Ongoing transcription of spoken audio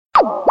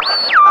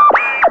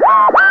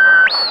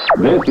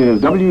This is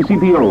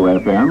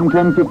WCPO FM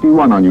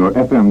 1051 on your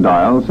FM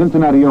dial,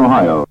 Cincinnati,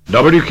 Ohio.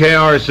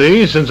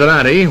 WKRC,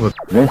 Cincinnati.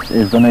 This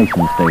is the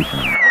nation station.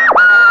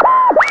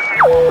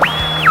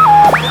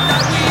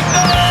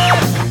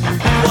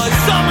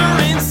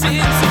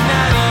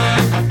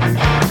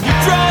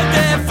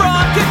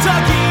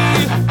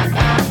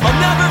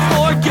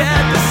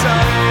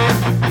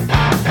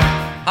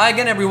 Hi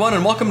again, everyone,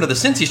 and welcome to the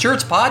Cincy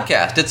Shirts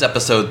Podcast. It's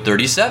episode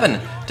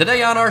 37.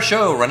 Today on our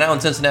show,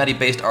 renowned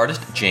Cincinnati-based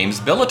artist James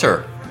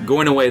Billiter.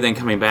 Going away, then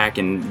coming back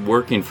and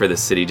working for the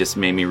city just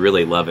made me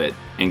really love it.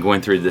 And going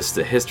through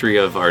the history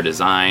of our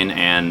design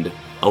and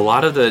a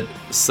lot of the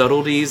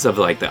subtleties of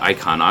like the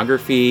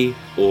iconography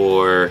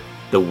or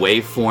the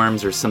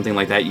waveforms or something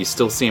like that you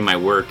still see in my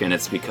work, and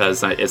it's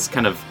because it's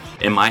kind of,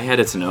 in my head,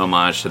 it's an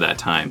homage to that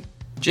time.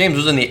 James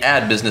was in the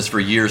ad business for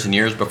years and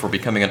years before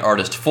becoming an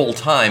artist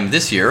full-time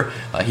this year.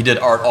 He did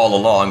art all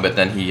along, but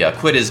then he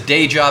quit his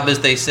day job, as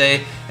they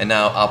say, and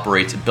now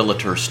operates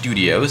Billiter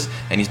Studios.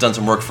 And he's done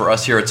some work for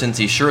us here at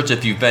Cincy Shirts.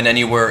 If you've been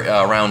anywhere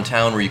around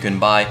town where you can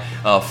buy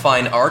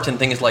fine art and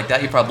things like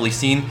that, you've probably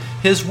seen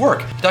his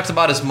work. He talks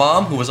about his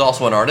mom, who was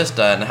also an artist,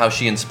 and how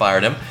she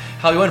inspired him.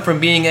 How he went from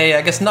being a,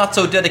 I guess,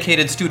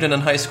 not-so-dedicated student in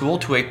high school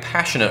to a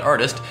passionate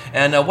artist,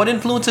 and what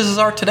influences his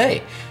art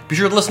today. Be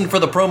sure to listen for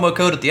the promo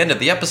code at the end of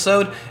the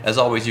episode. As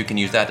always, you can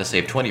use that to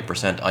save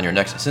 20% on your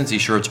next Cincy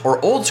Shirts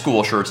or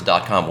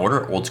oldschoolshirts.com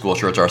order. Old School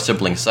Shirts, our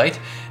sibling site.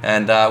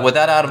 And with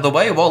that out of the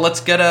way, well, let's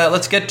get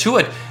to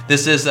it.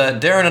 This is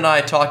Darren and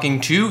I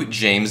talking to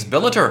James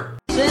Billiter.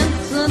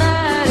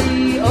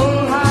 Cincinnati,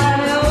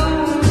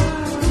 Ohio.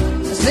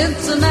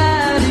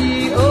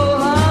 Cincinnati,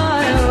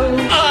 Ohio.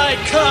 I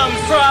come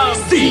from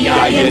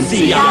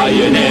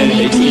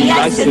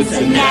C-I-N-C-I-N-N-A-T-I,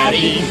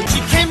 Cincinnati.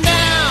 She came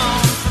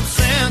down from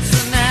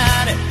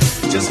Cincinnati.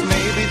 Just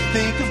maybe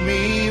think of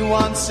me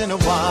once in a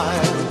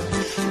while.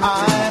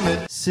 I'm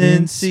at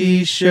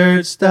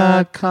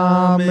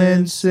CincyShirts.com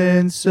in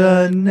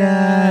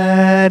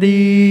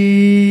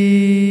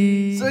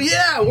Cincinnati. So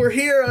yeah, we're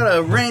here on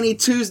a rainy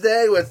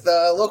Tuesday with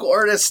local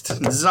artist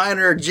and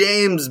designer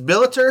James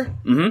Billiter.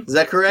 Mm-hmm. Is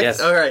that correct?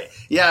 Yes. All right.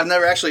 Yeah, I've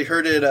never actually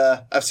heard it.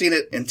 I've seen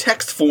it in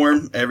text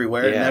form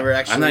everywhere. Yeah. Never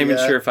actually. I'm not even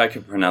sure if I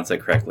could pronounce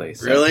it correctly.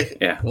 So. Really?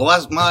 Yeah. Well,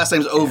 my last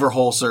name's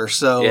Overholser,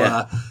 so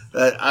Yeah.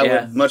 I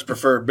would much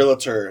prefer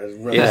Billiter. It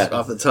runs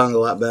off the tongue a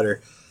lot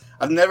better.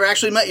 I've never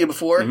actually met you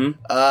before. Mm-hmm.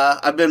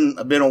 I've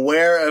been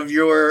aware of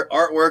your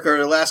artwork over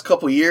the last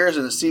couple years,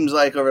 and it seems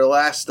like over the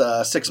last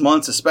 6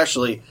 months,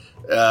 especially,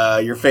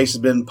 your face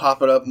has been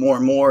popping up more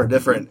and more at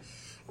different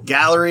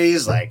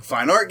galleries, like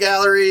fine art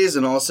galleries,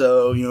 and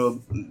also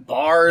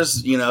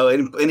bars.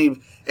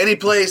 Any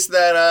place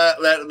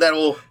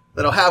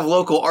that'll have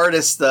local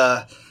artists.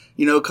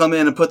 Come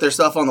in and put their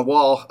stuff on the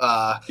wall.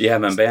 Yeah,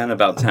 I'm a band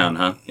about town,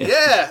 huh?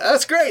 Yeah,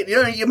 that's great. You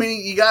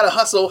gotta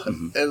hustle,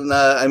 and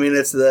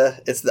it's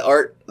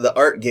the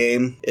art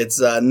game.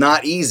 It's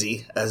not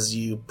easy, as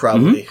you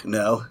probably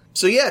know.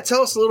 So yeah,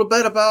 tell us a little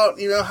bit about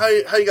how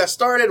you got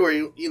started, where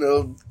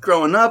you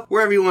growing up,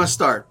 wherever you want to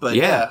start. But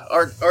yeah,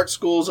 art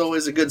school is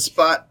always a good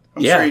spot.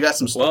 I'm sure you got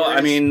some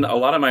stories. Well, a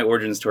lot of my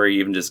origin story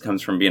even just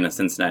comes from being a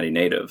Cincinnati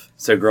native.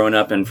 So growing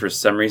up, and for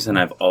some reason,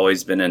 I've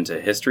always been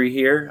into history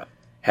here.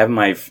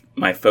 Having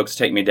my folks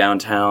take me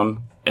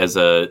downtown as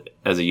a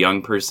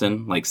young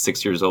person, like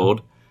 6 years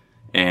old,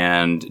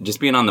 and just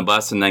being on the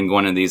bus and then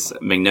going to these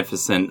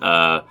magnificent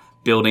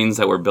buildings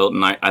that were built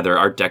in either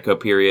Art Deco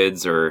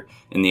periods or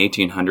in the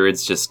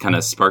 1800s just kind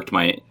of sparked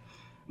my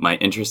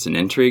interest and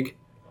intrigue.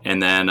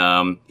 And then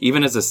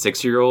even as a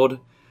 6-year-old,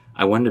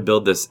 I wanted to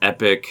build this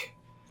epic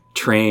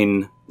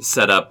train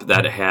setup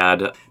that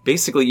had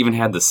basically even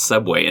had the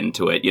subway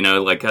into it,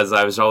 because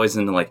I was always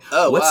into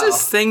what's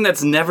this thing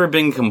that's never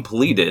been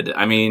completed?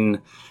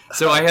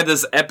 So I had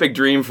this epic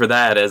dream for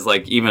that as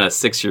even a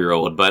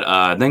 6-year-old.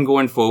 But then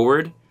going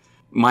forward,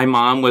 my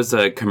mom was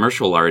a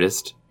commercial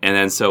artist, and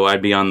then so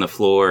I'd be on the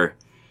floor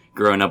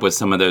growing up with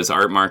some of those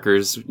art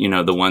markers,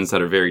 the ones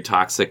that are very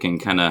toxic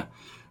and kind of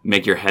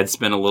make your head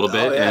spin a little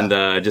bit,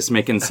 and just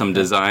making some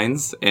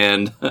designs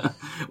and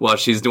while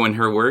she's doing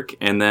her work.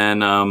 And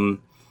then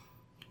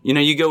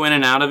you go in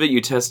and out of it.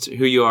 You test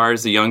who you are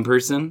as a young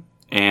person.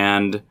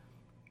 And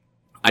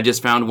I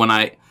just found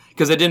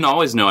because I didn't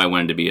always know I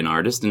wanted to be an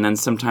artist. And then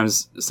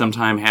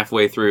sometime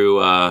halfway through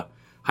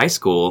high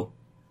school,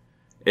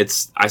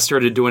 I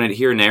started doing it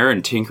here and there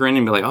and tinkering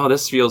and be like, oh,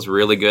 this feels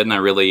really good and I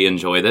really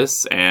enjoy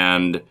this.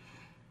 And,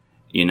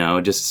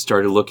 just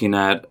started looking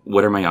at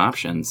what are my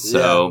options. Yeah.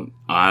 So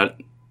I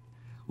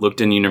looked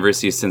in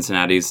University of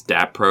Cincinnati's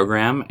DAP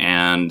program,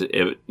 and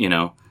it,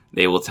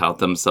 they will tout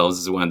themselves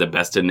as one of the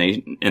best in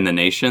the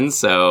nation.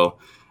 So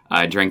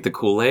I drank the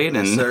Kool-Aid.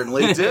 And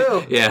certainly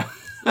do. Yeah.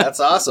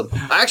 That's awesome.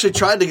 I actually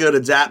tried to go to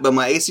DAP, but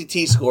my ACT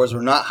scores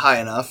were not high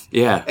enough.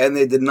 Yeah. And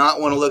they did not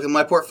want to look at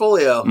my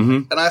portfolio.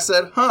 Mm-hmm. And I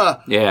said,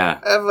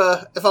 yeah.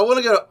 If I want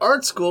to go to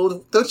art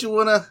school, don't you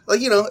want to,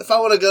 if I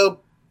want to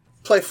go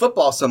play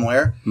football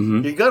somewhere,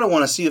 you're going to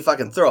want to see if I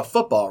can throw a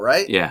football,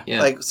 right? Yeah.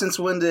 Like, since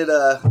when did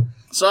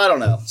So I don't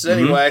know. So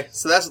anyway,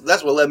 so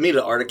that's what led me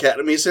to Art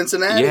Academy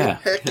Cincinnati. Yeah.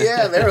 Heck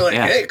yeah. They were like,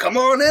 Yeah. hey, come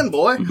on in,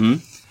 boy. So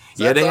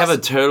Yeah, that's they have a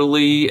awesome.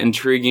 totally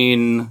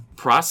intriguing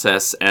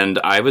process, and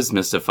I was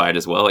mystified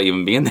as well,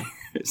 even being there.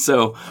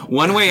 So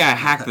one way I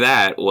hacked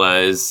that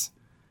was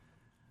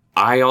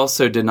I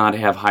also did not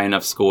have high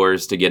enough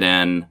scores to get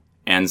in,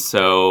 and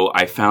so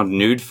I found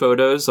nude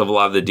photos of a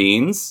lot of the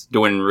deans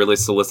doing really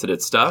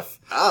solicited stuff,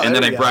 Oh, and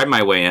there then I we go. bribed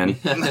my way in.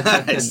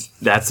 Nice.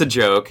 That's a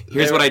joke.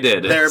 Here's what I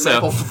did. They're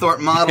So- Mapplethorpe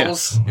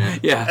models.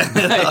 yeah.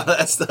 All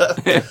that stuff.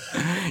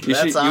 You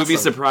would be awesome.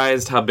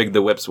 surprised how big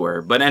the whips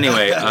were. But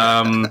anyway,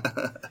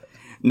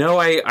 no,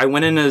 I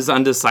went in as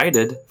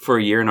undecided for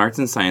a year in arts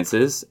and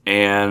sciences,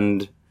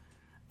 and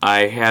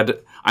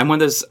I'm one of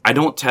those, I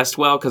don't test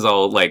well because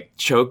I'll like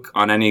choke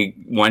on any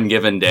one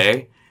given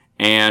day,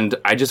 and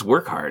I just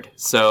work hard.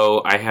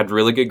 So I had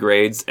really good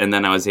grades, and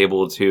then I was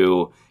able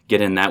to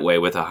get in that way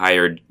with a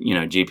higher,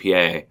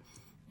 GPA.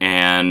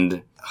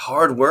 And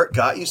Hard work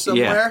got you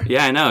somewhere?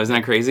 yeah, I know. Isn't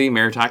that crazy?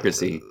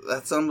 Meritocracy.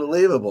 That's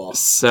unbelievable.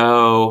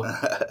 So,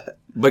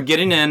 but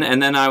getting in,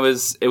 and then it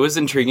was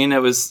intriguing.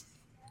 It was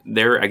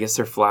I guess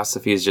their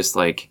philosophy is just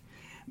like,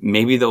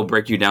 maybe they'll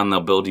break you down, they'll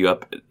build you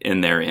up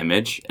in their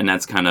image, and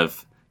that's kind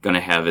of going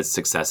to have its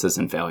successes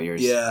and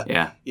failures. Yeah.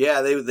 Yeah.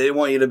 Yeah, they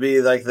want you to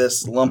be like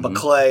this lump of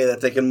clay that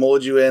they can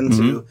mold you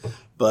into.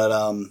 But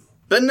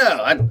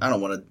no, I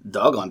don't want to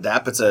dog on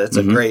DAP. It's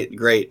a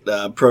great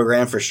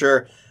program for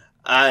sure.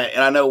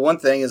 I know one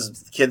thing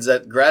is kids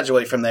that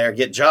graduate from there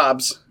get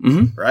jobs,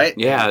 right?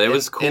 Yeah, it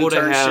was cool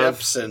to have.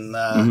 Internships,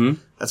 and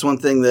that's one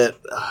thing that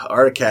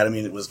Art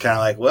Academy was kind of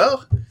like,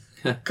 well,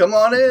 come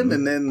on in,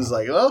 and then it's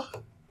like, well,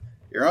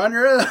 you're on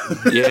your own.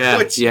 Yeah,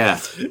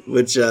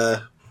 Which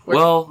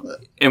well,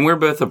 and we're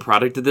both a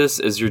product of this,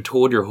 is you're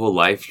told your whole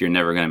life you're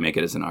never going to make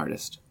it as an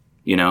artist,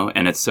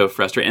 and it's so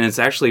frustrating. And it's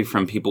actually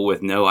from people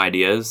with no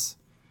ideas,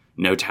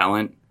 no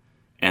talent,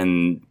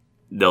 and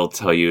they'll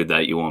tell you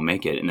that you won't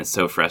make it, and it's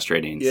so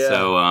frustrating. Yeah.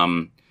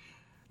 So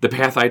the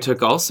path I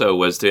took also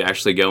was to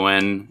actually go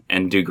in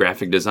and do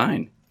graphic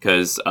design,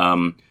 because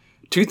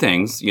two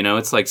things,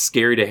 it's like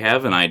scary to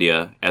have an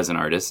idea as an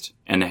artist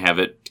and to have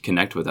it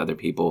connect with other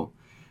people.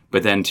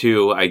 But then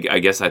two, I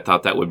guess I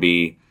thought that would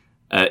be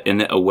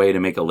in a way to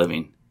make a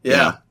living.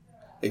 Yeah,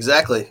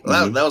 exactly.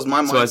 Well, that was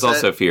my mindset. So I was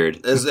also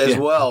feared. as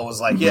well. It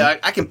was like, yeah,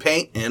 I can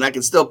paint, and I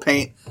can still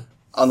paint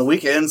on the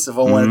weekends if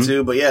I wanted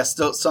to. But yeah,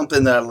 still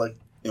something that I like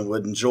and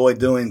would enjoy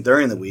doing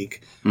during the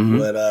week.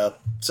 But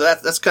so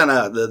that's kind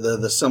of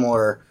the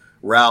similar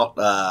route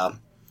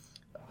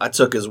I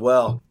took as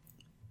well.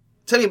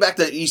 Tell me back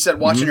to you said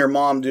watching your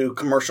mom do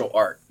commercial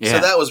art. Yeah. So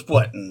that was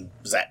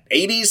was that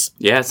 80s?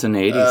 Yeah, it's in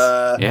the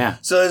 80s. Yeah.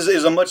 So it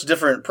was a much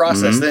different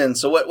process then.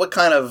 So what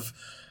kind of,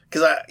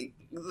 because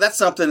that's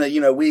something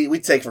that, we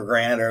take for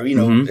granted,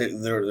 or,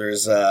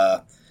 there's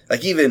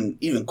like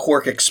even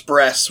Quark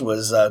Express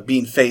was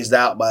being phased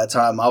out by the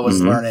time I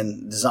was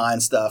learning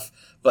design stuff.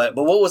 But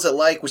what was it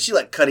like? Was she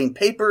like cutting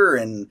paper?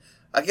 And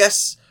I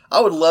guess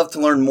I would love to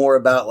learn more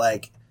about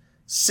like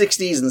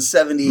 60s and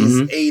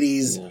 70s,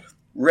 80s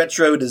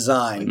retro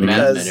design. Mad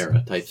Men Because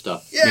era type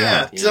stuff.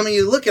 yeah, because I mean,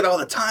 you look at all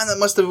the time that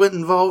must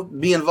have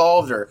be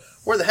involved, or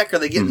where the heck are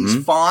they getting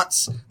these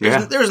fonts?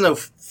 There's no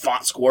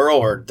font squirrel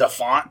or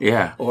DaFont.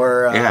 Yeah.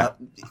 Or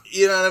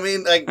you know what I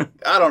mean? Like,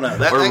 I don't know.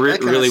 That, Or that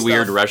kind really of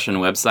weird stuff. Russian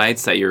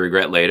websites that you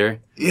regret later.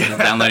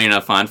 Downloading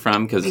a font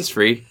from because it's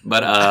free.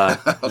 But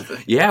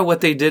what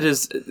they did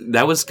is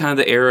that was kind of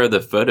the era of the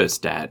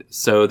photostat.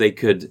 So they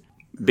could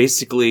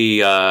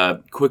basically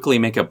quickly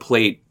make a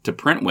plate to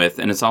print with,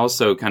 and it's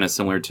also kind of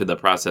similar to the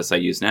process I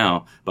use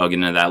now, but I'll get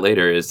into that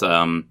later, is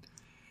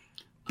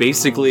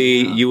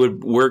basically you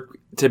would work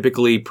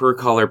typically per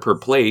color per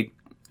plate,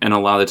 and a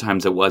lot of the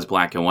times it was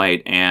black and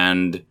white,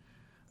 and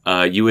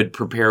you would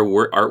prepare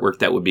artwork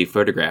that would be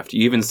photographed.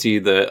 You even see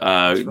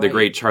the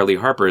great Charlie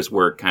Harper's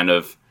work kind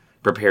of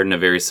prepared in a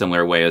very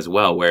similar way as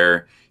well,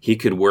 where he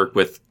could work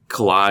with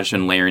collage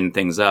and layering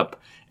things up,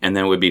 and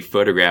then it would be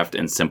photographed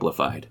and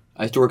simplified.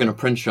 I used to work in a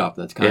print shop.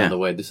 That's kind of the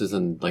way. This is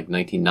in like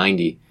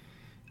 1990.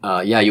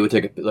 You would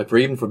take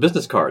even for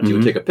business cards, you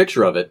would take a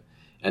picture of it,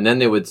 and then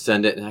they would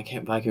send it. And I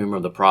can't remember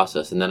the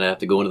process. And then I have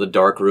to go into the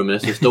dark room,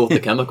 and it's still with the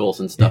chemicals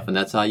and stuff. And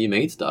that's how you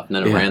made stuff. And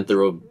then it ran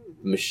through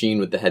a machine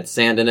with the had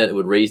sand in it. It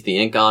would raise the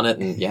ink on it,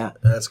 and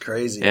That's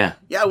crazy. Yeah.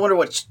 I wonder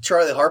what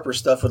Charlie Harper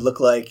stuff would look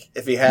like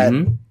if he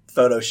had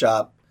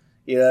Photoshop.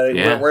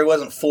 Where he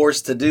wasn't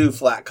forced to do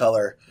flat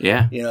color.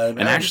 Yeah.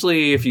 And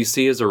actually, if you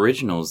see his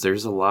originals,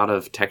 there's a lot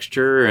of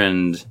texture,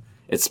 and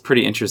it's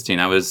pretty interesting.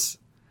 I was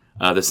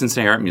the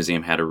Cincinnati Art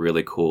Museum had a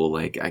really cool,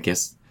 I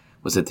guess,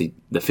 was it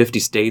the 50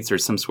 States or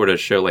some sort of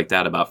show like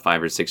that about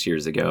 5 or 6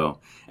 years ago.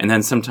 And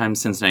then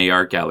sometimes Cincinnati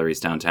Art Galleries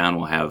downtown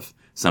will have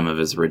some of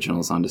his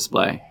originals on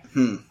display.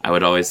 I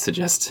would always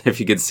suggest, if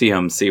you could see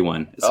them, see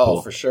one. It's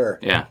cool. For sure.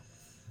 Yeah.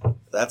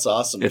 That's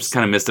awesome. It's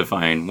kind of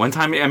mystifying. One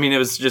time, it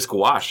was just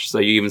gouache, so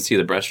you even see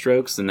the brush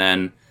strokes, and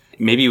then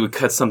maybe he would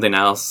cut something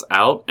else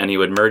out, and he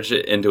would merge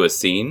it into a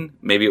scene.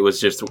 Maybe it was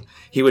just,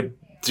 he would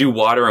do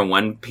water on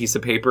one piece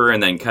of paper,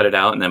 and then cut it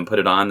out, and then put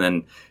it on,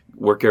 then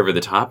work over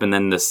the top, and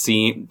then the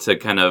seam to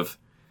kind of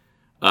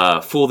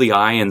fool the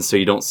eye, and so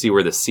you don't see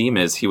where the seam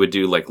is. He would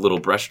do like little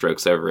brush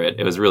strokes over it.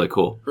 It was really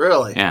cool.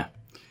 Really? Yeah.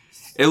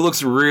 It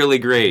looks really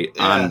great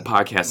on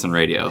podcasts and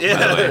radio.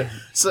 By the way.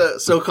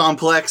 So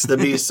complex to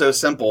be so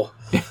simple,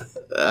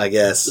 I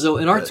guess. So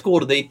in art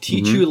school, do they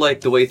teach you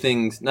like the way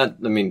things?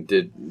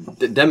 To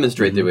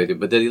demonstrate the way,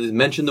 but they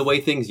mention the way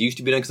things used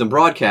to be done. Because in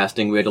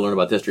broadcasting, we had to learn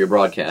about the history of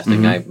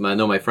broadcasting. I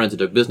know my friends that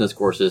took business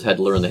courses had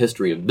to learn the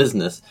history of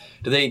business.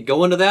 Do they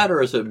go into that,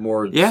 or is it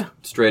more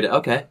straight?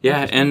 Okay.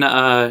 Yeah,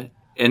 and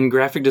in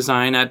graphic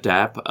design at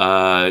DAP,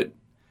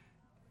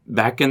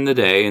 back in the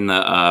day, in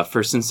the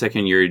first and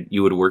second year,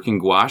 you would work in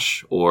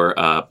gouache or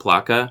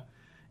placa,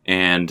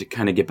 and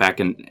kind of get back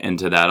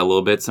into that a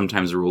little bit.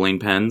 Sometimes ruling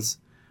pens,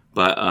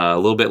 but a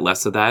little bit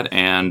less of that.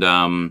 And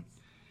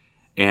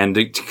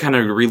to kind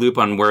of reloop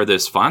on where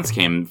those fonts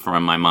came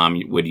from, my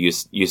mom would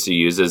used to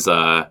use is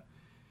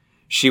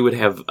she would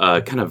have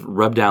kind of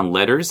rub down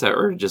letters that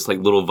were just like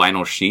little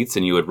vinyl sheets,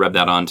 and you would rub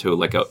that onto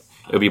like it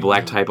would be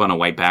black type on a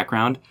white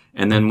background.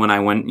 And then when I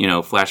went,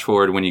 flash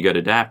forward when you go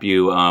to DAP,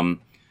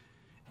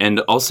 and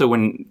also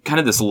when kind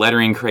of this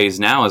lettering craze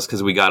now is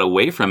because we got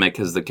away from it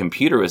because the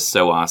computer was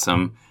so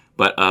awesome,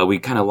 but we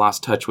kind of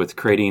lost touch with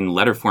creating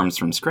letter forms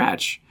from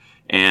scratch.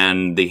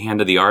 And the hand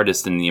of the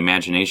artist and the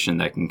imagination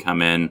that can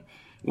come in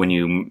when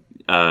you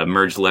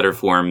merge letter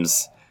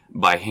forms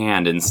by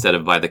hand instead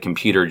of by the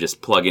computer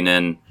just plugging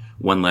in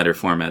one letter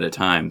form at a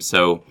time.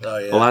 So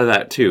a lot of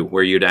that too,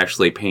 where you'd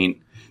actually paint.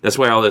 That's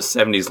why all those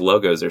 70s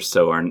logos are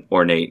so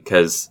ornate,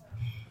 because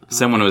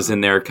someone was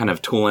in there kind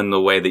of tooling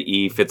the way the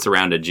E fits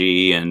around a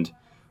G and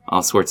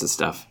all sorts of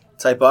stuff.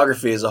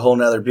 Typography is a whole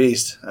nother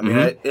beast. I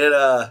mean,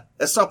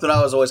 it's something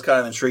I was always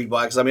kind of intrigued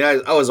by, because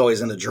I was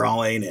always into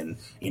drawing and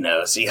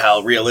see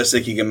how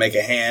realistic you can make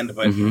a hand.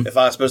 But if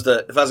I was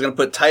going to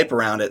put type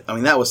around it, I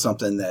mean, that was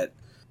something that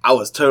I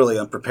was totally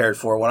unprepared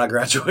for when I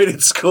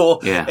graduated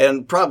school,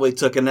 and probably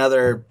took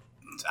another,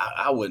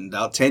 I wouldn't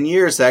doubt, 10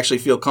 years to actually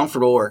feel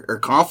comfortable or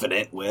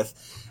confident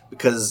with,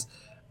 because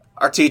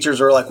our teachers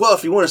were like, well,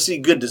 if you want to see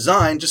good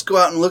design, just go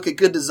out and look at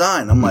good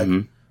design. I'm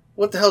like,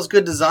 what the hell's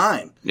good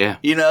design? Yeah.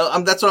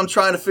 That's what I'm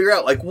trying to figure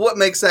out. Like, what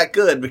makes that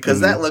good?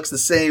 Because that looks the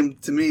same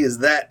to me as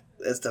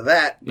to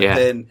that. But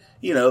then,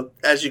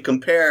 as you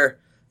compare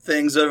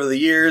things over the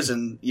years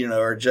and,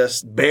 are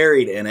just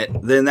buried in it,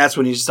 then that's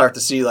when you start to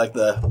see like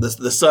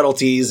the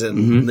subtleties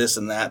and this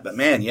and that. But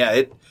man,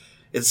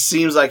 it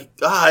seems like,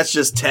 it's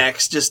just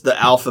text, just the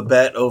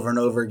alphabet over and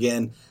over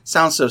again.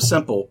 Sounds so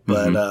simple,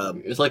 but...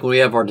 it's like when we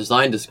have our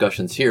design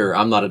discussions here,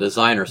 I'm not a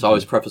designer, so I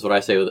always preface what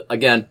I say with,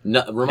 again,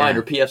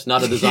 reminder, PF's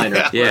not a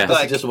designer. Yeah.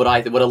 This is just what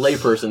a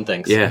layperson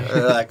thinks. Yeah.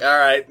 Like, all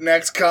right,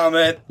 next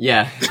comment.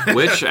 Yeah.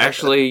 Which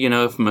actually,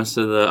 if most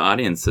of the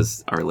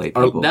audiences are lay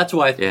people. That's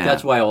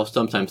why I'll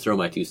sometimes throw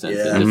my 2 cents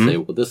in and just say,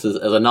 well, this is,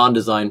 as a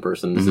non-design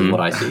person, this is what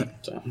I see.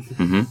 So,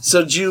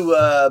 So did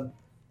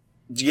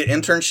you get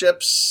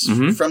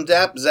internships from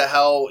DAP? Is that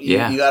how you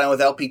got in with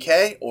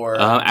LPK? Or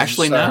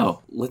actually,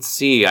 no. Let's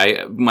see.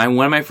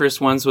 One of my first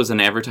ones was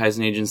an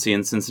advertising agency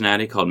in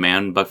Cincinnati called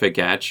Man Buffett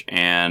Gatch,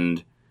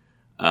 and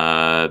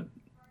I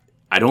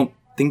don't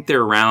think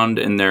they're around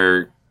in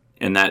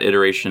that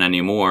iteration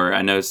anymore.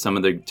 I know some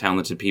of the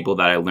talented people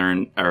that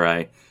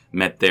I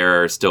met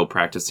there are still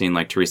practicing,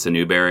 like Teresa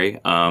Newberry.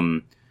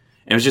 And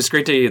it was just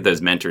great to get those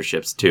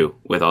mentorships too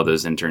with all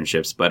those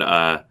internships,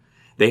 but.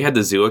 They had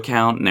the Zoo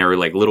account, and they were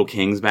like Little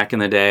Kings back in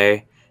the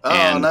day. Oh,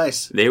 and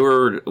nice. They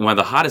were one of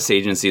the hottest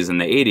agencies in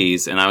the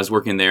 80s, and I was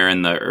working there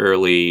in the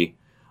early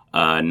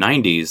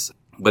 90s.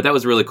 But that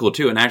was really cool,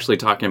 too. And actually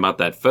talking about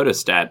that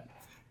photostat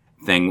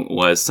thing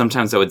was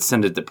sometimes I would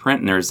send it to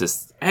print, and there's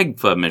this egg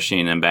fub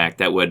machine in back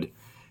that would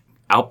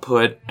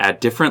output at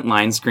different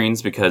line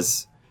screens,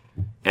 because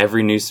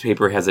every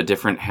newspaper has a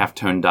different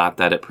halftone dot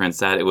that it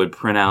prints at. It would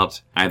print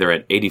out either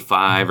at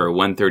 85 or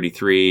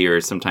 133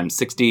 or sometimes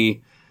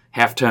 60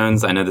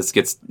 halftones. I know this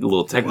gets a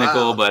little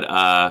technical, but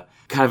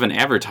kind of an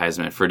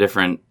advertisement for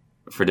different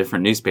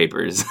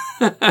newspapers.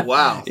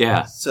 Wow.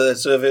 Yeah. So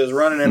if it was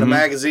running in a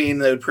magazine,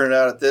 they would print it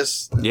out at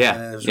this. And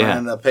it was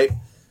running in a paper.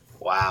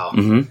 Wow.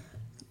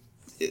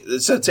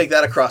 So take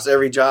that across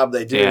every job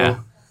they do.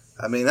 Yeah.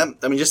 I mean,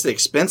 just the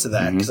expense of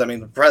that, because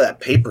probably that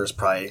paper is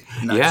probably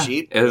not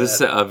cheap. It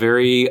was a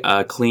very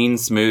clean,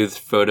 smooth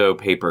photo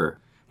paper,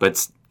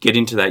 but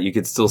getting to that, you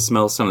could still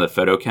smell some of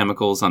the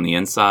photochemicals on the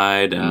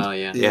inside.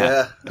 And,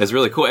 yeah. It was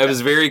really cool. It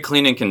was very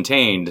clean and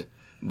contained,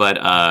 but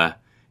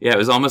it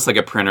was almost like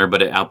a printer,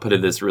 but it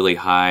outputted this really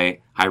high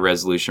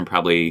resolution,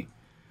 probably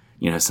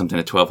something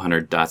at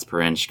 1,200 dots per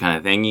inch kind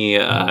of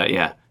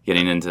thingy.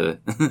 Getting into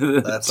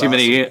too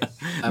many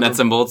nuts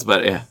and bolts,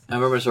 but yeah. I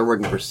remember I started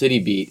working for City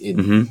Beat.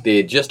 They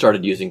had just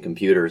started using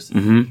computers,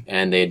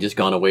 and they had just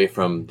gone away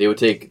from. They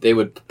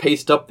would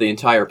paste up the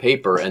entire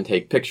paper and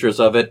take pictures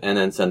of it, and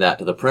then send that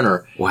to the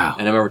printer. Wow!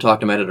 And I remember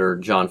talking to my editor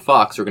John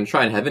Fox. We're going to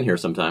try and have in here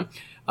sometime.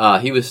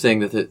 He was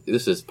saying that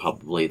this is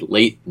probably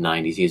late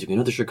 '90s. He's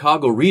like, the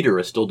Chicago Reader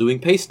is still doing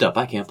paste up.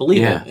 I can't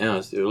believe it.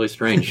 It's really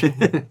strange.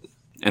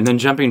 And then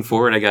jumping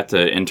forward, I got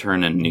to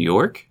intern in New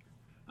York.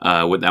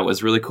 That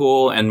was really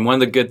cool. And one of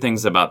the good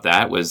things about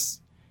that was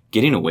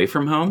getting away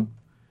from home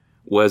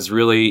was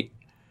really,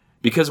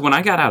 because when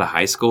I got out of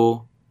high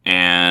school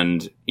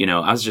and,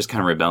 I was just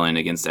kind of rebelling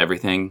against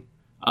everything.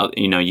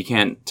 You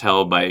can't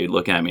tell by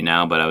looking at me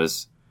now, but I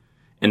was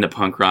into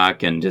punk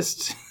rock and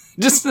just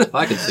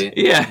I can see it.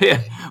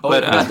 Yeah. Oh,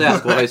 but, I forgot to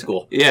ask what high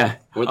school. Yeah.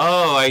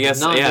 I guess.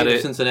 Not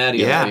Cincinnati.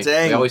 Yeah.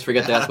 We always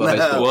forget to ask what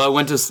high school. Well, I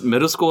went to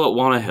middle school at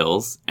Walnut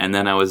Hills, and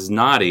then I was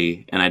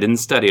naughty, and I didn't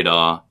study at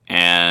all,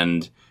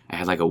 and I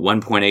had like a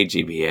 1.8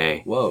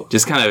 GPA. Whoa.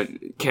 Just kind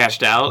of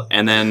cashed out,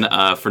 and then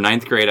for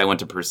 9th grade, I went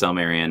to Purcell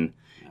Marion,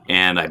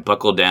 and I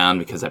buckled down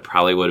because I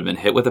probably would have been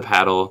hit with a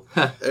paddle.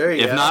 There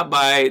you go. If not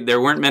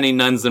there weren't many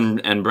nuns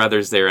and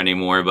brothers there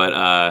anymore,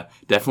 but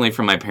definitely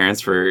from my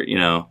parents or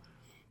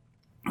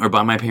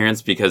by my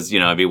parents because,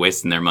 I'd be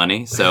wasting their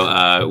money. So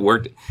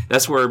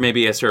that's where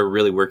maybe I started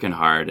really working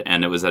hard,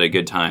 and it was at a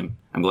good time.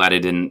 I'm glad I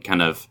didn't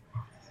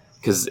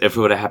because if it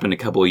would have happened a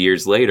couple of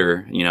years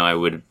later, I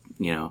would,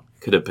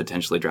 could have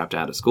potentially dropped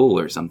out of school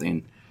or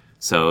something.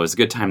 So it was a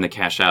good time to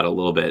cash out a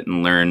little bit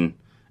and learn,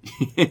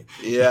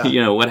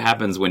 what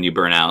happens when you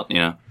burn out,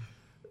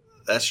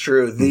 That's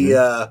true.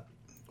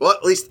 Well,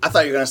 at least I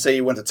thought you were going to say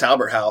you went to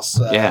Talbot House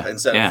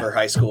instead of for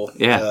high school.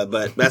 Yeah.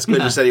 But that's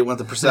good you said you went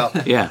to Purcell.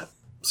 Yeah.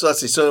 So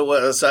let's see.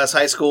 So that's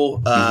high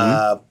school.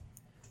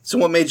 So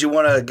what made you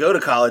want to go to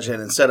college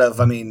and instead of,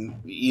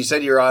 you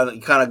said you're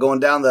on kind of going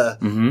down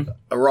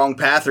a wrong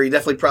path, or you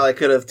definitely probably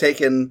could have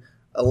taken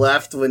a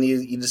left when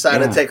you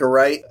decided to take a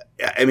right.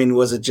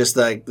 Was it just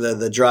like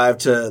the drive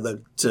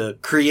to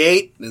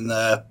create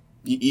and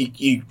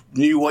you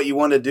knew what you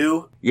wanted to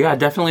do? Yeah, I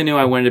definitely knew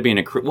I wanted to be in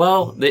a crew.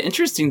 Well, the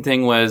interesting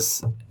thing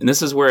was, and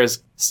this is where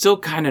it's still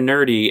kind of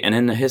nerdy and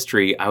in the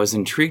history, I was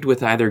intrigued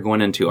with either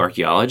going into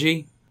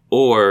archaeology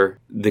or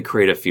the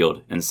creative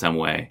field in some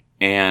way.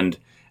 And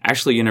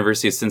actually,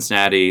 University of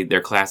Cincinnati,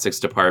 their classics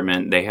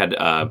department, they had,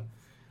 I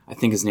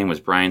think his name was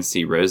Brian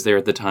C. Rose there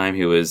at the time.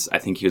 I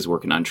think he was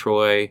working on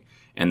Troy,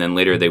 and then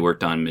later they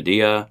worked on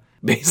Medea.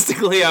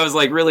 Basically, I was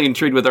like really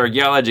intrigued with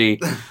archaeology.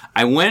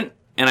 I went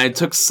and I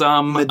took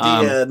some...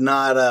 Medea,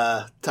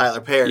 not Tyler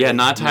Perry. Yeah,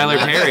 not Tyler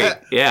Perry.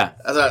 Yeah.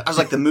 I was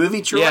like, the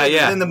movie Troy?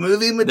 Yeah. In the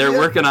movie Medea? They're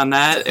working on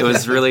that. It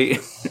was really...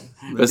 it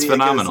was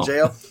phenomenal. Goes to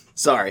jail?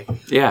 Sorry.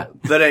 Yeah.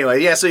 But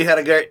anyway, so you had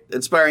a great,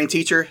 inspiring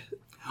teacher?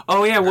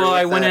 Oh, yeah. Well,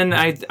 I went in,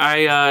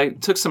 I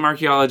took some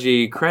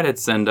archaeology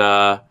credits, and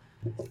I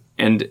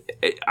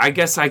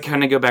guess I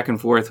kind of go back and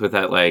forth with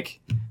that, like,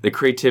 the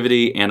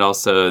creativity and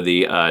also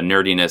the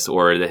nerdiness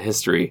or the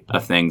history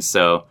of things.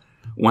 So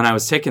when I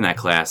was taking that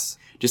class,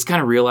 just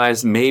kind of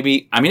realized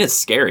maybe, it's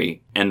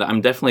scary, and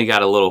I'm definitely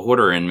got a little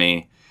hoarder in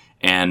me,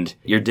 and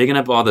you're digging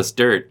up all this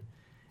dirt,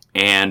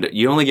 and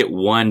you only get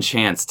one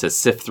chance to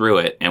sift through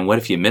it. And what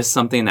if you miss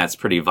something that's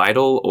pretty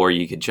vital, or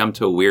you could jump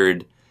to a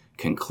weird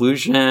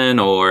conclusion,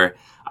 or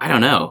I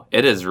don't know.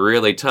 It is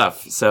really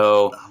tough.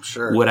 So I'm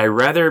sure. Would I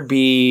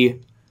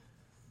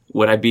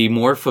be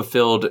more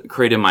fulfilled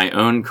creating my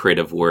own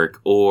creative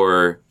work,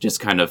 or just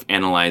kind of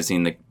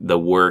analyzing the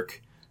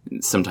work?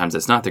 Sometimes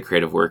it's not the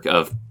creative work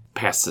of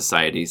past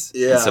societies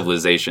and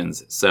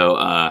civilizations. So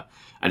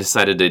I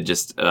decided to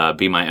just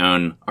be my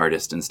own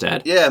artist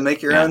instead. Yeah,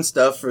 make your own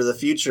stuff for the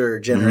future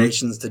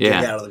generations to dig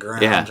out of the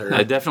ground. Yeah,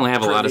 I definitely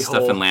have a lot of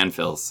stuff in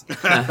landfills.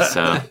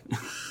 So I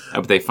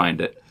hope they find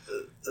it.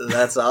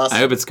 That's awesome. I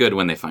hope it's good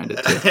when they find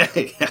it,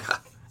 too. Yeah.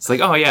 It's like,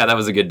 oh, yeah, that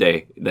was a good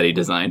day that he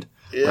designed.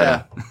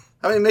 Yeah.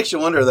 It makes you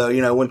wonder,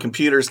 though, when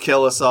computers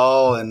kill us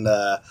all and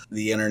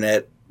the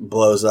internet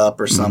blows up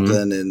or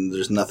something and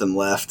there's nothing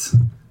left,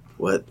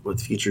 what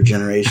future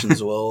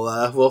generations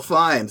will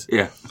find.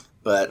 Yeah.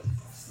 But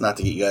not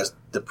to get you guys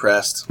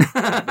depressed.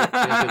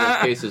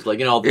 Cases like,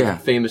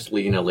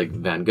 famously, like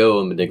Van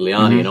Gogh and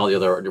Modigliani and all the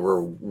other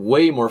were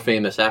way more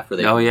famous after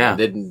they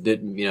did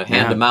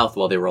hand to mouth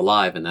while they were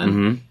alive, and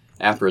then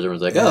afterwards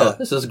everyone's like, oh,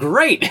 this is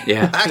great.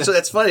 Yeah. Actually,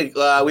 that's funny.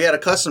 We had a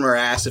customer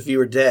ask if you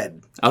were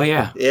dead. Oh,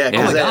 yeah. Yeah,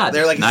 God.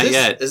 they're like,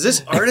 is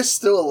this artist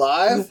still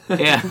alive?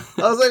 Yeah.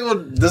 I was like, well,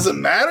 does it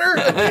matter?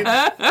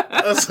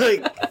 I was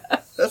like,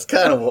 that's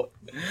kind of...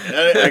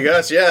 I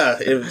guess, yeah.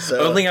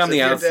 Only on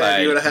the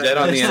outside. Dead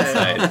on the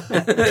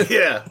inside.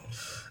 Yeah.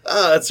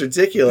 Oh, that's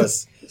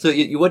ridiculous. So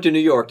you went to New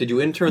York. Did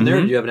you intern there?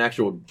 Or did you have an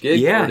actual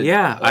gig?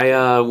 Yeah.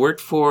 I worked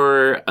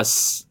for a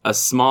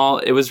small...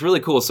 It was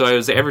really cool. So I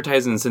was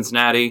advertising in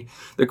Cincinnati.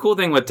 The cool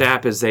thing with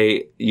TAP is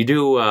I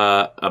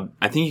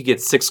think you get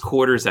 6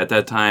 quarters at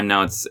that time.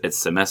 Now it's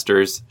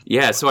semesters.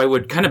 Yeah, so I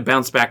would kind of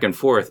bounce back and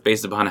forth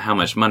based upon how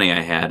much money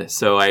I had.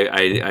 So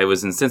I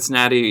was in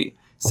Cincinnati,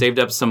 saved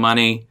up some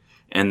money,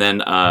 and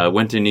then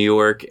went to New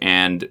York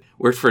and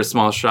worked for a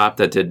small shop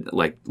that did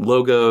like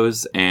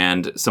logos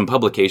and some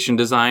publication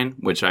design,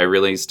 which I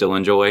really still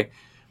enjoy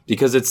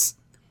because it's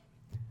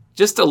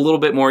just a little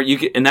bit more.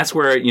 And that's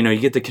where you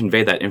get to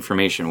convey that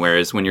information.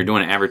 Whereas when you're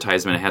doing an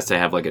advertisement, it has to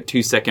have like a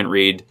 2-second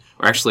read,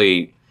 or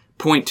actually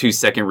 0.2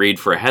 second read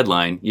for a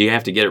headline. You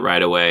have to get it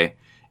right away,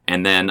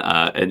 and then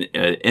an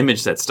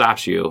image that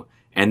stops you.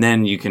 And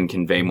then you can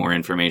convey more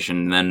information.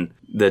 And then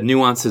the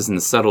nuances and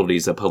the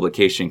subtleties of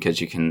publication, because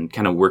you can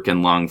kind of work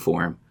in long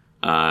form.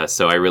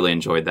 So I really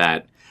enjoyed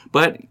that.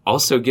 But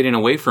also getting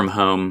away from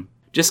home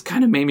just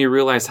kind of made me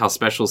realize how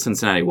special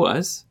Cincinnati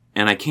was.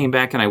 And I came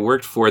back and I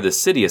worked for the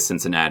city of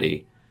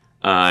Cincinnati.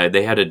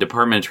 They had a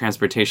Department of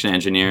Transportation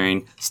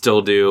Engineering,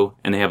 still do,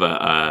 and they have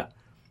a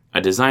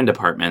design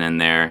department in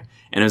there.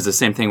 And it was the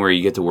same thing where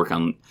you get to work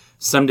on,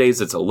 some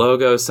days it's a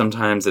logo,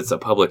 sometimes it's a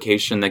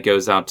publication that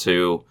goes out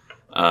to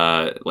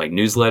like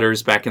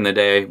newsletters back in the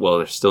day. Well,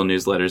 there's still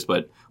newsletters,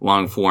 but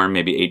long form,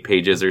 maybe 8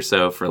 pages or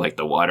so for like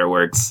the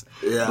waterworks.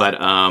 Yeah. But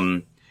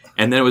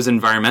and then it was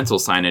environmental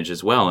signage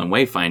as well and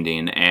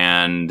wayfinding.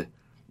 And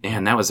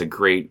that was it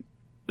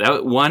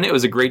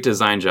was a great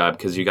design job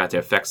because you got to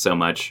affect so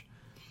much.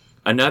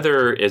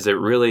 Another is it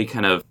really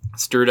kind of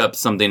stirred up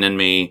something in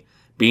me,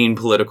 being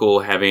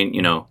political, having,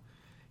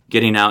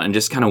 getting out and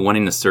just kind of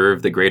wanting to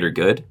serve the greater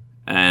good.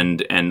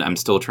 And I'm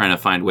still trying to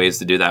find ways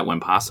to do that when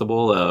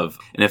possible.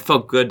 And it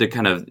felt good to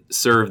kind of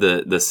serve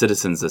the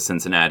citizens of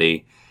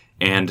Cincinnati.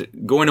 And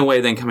going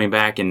away, then coming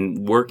back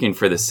and working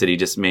for the city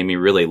just made me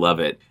really love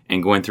it.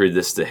 And going through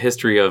the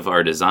history of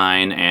our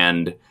design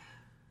and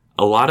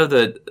a lot of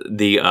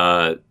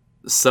the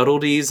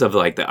subtleties of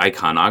like the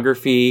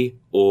iconography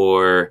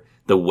or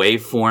the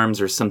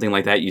waveforms or something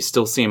like that, you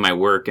still see in my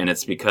work. And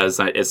it's because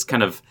it's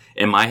kind of,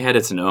 in my head,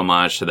 it's an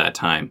homage to that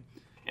time.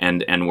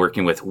 And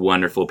working with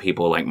wonderful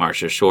people like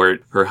Marcia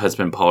Short, her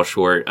husband Paul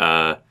Short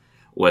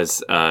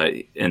was,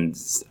 and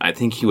I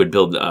think he would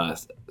build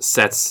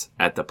sets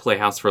at the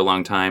Playhouse for a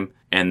long time.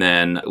 And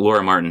then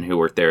Laura Martin, who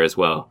worked there as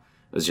well,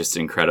 was just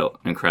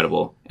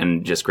incredible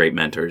and just great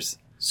mentors.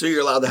 So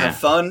you're allowed to have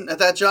fun at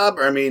that job?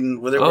 Or, I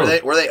mean, were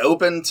they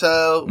open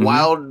to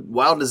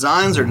wild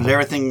designs, or did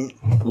everything?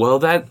 Well,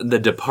 the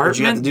department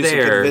you have to do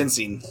there, some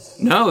convincing?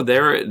 No,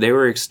 they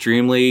were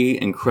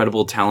extremely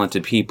incredible,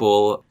 talented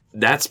people.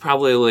 That's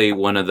probably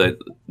one of as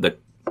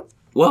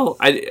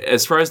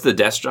far as the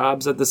desk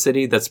jobs at the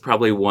city, that's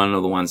probably one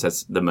of the ones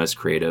that's the most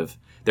creative.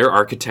 Their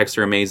architects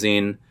are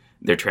amazing.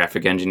 Their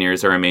traffic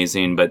engineers are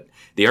amazing. But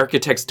the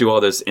architects do all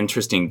those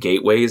interesting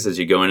gateways as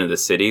you go into the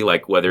city,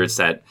 like whether it's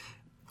that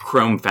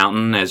chrome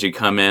fountain as you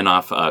come in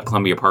off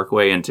Columbia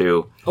Parkway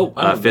into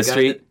Fifth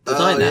Street.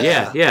 Designed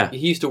that. Yeah.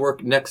 He used to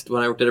work next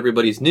when I worked at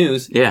Everybody's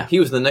News. Yeah. He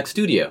was in the next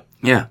studio.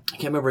 Yeah. I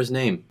can't remember his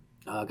name.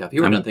 Oh, God. He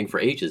worked on that thing for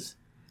ages.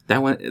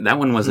 That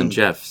one wasn't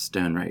Jeff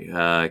Stone, right?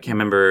 I can't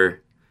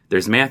remember.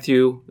 There's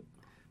Matthew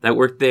that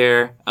worked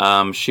there.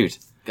 Shoot.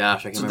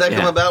 Gosh, I can't So remember. did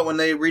that come about when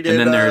they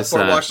redid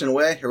Fort Washington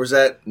Way? Or was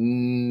that...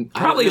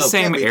 Probably the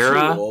same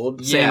era.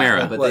 Same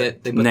era.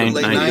 But they put the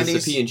late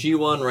 90s? the P&G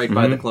one right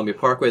by the Columbia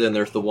Parkway. Then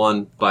there's the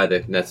one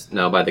that's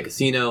now by the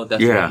casino.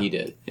 That's what he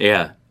did.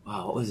 Yeah.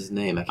 Wow, what was his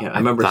name? I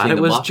remember thought seeing it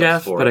the was mock-ups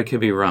Jeff, for but it. I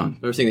could be wrong. I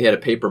remember seeing he had a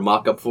paper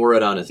mock-up for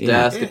it on his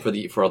desk and for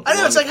I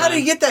know, it's like, how do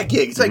you get that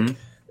gig? It's like,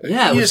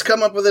 you just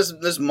come up with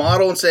this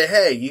model and say,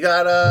 hey, you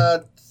got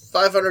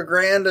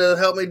 $500,000 to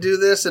help me do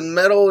this in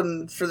metal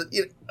and for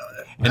the...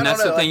 And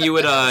that's the thing, you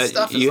would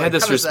you had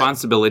this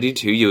responsibility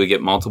too. You would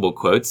get multiple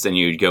quotes, and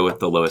you'd go with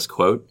the lowest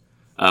quote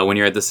when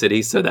you're at the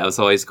city. So that was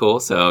always cool.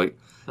 So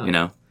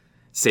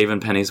saving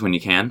pennies when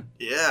you can.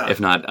 Yeah. If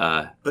not,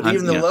 but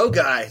even the low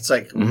guy, it's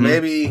like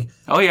maybe.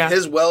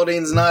 His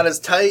welding's not as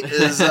tight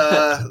as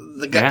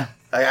the guy. Yeah.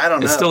 I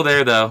don't know. It's still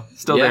there though.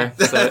 Still there.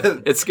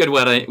 So it's good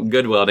welding.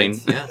 Good welding.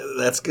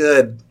 That's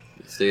good.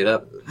 Stay it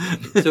up.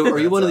 So are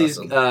you one of these,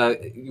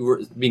 you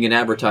were being in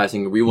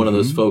advertising, were you one of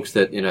those folks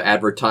that,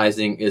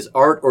 advertising is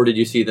art, or did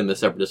you see them as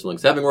separate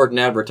disciplines? Having worked in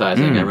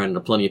advertising, I ran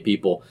into plenty of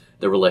people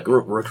that were like,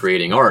 we're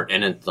creating art.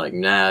 And it's like,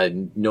 nah,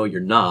 no,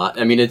 you're not.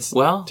 I mean, it's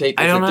a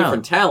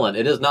different talent.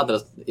 It is not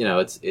that,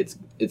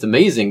 it's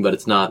amazing, but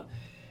it's not,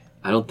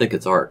 I don't think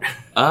it's art.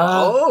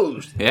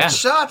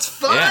 Shots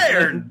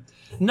fired.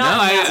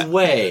 Not that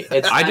way.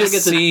 I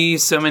just see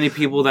so many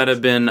people that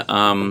have been,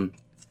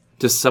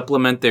 to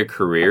supplement their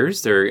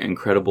careers. They're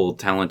incredible,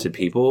 talented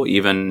people.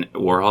 Even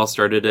Warhol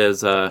started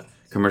as a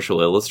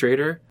commercial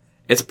illustrator.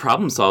 It's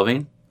problem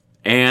solving.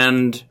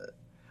 And,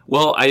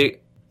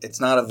 it's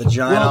not a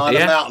vagina on a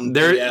mountain.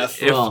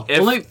 If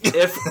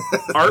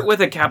art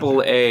with a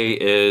capital A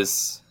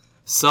is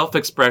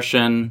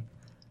self-expression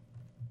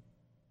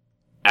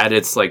at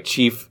its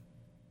chief,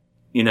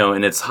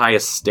 in its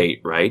highest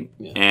state, right?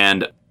 Yeah.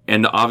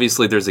 And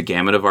obviously there's a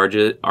gamut of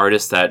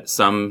artists that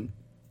some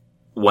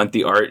want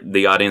the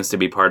audience to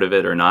be part of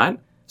it or not.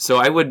 So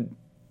I would,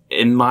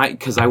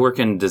 because I work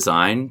in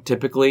design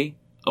typically,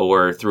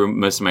 or through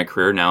most of my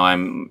career. Now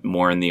I'm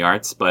more in the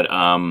arts, but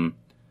I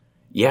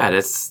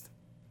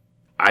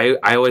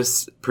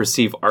always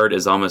perceive art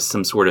as almost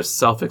some sort of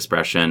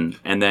self-expression,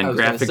 and then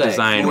graphic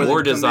design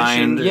or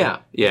design. Yeah.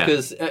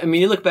 Because,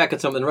 you look back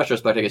at something in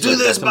retrospect, I guess. Do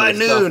this by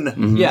noon.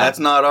 Mm-hmm. Yeah. That's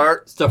not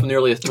art. Stuff from the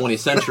earliest 20th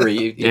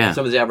century.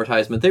 Some of the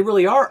advertisements, they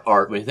really are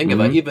art when you think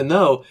about it, even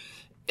though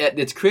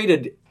it's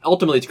created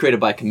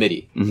by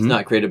committee. It's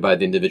not created by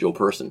the individual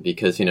person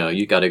because,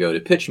 you've got to go to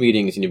pitch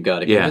meetings and you've got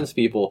to convince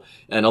people.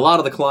 And a lot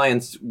of the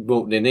clients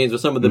won't name names,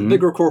 but some of the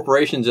bigger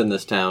corporations in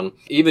this town,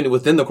 even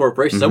within the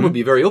corporation, some would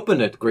be very open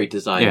to great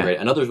design,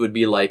 and others would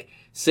be like,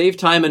 save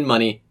time and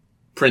money,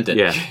 print it.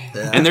 Yeah.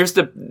 And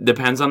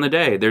depends on the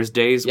day. There's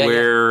days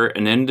where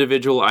an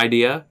individual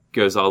idea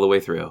goes all the way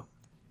through.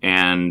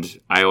 And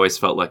I always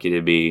felt lucky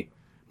to be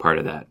part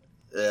of that.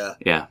 Yeah.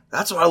 Yeah.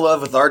 That's what I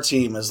love with our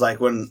team is like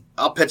when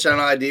I'll pitch an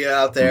idea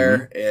out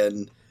there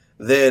and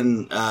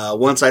then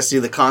once I see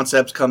the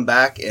concepts come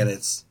back and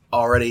it's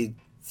already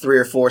 3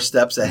 or 4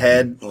 steps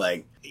ahead,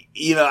 like,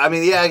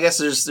 I guess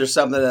there's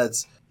something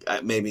that's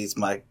maybe it's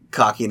my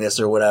cockiness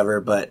or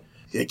whatever, but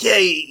like,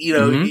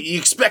 you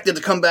expect it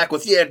to come back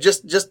with,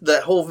 just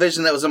the whole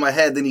vision that was in my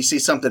head. Then you see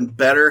something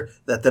better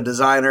that the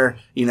designer,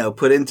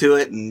 put into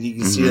it and you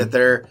can see that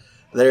their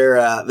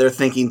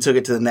thinking took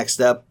it to the next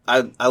step.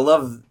 I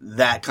love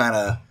that kind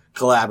of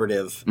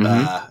collaborative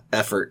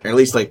effort, or at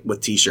least like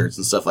with T-shirts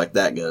and stuff like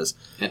that goes.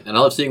 And I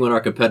love seeing when our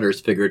competitors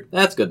figured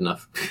that's good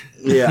enough.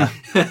 Yeah,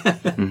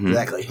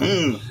 exactly.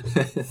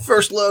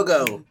 First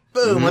logo,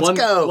 boom, let's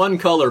go. One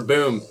color,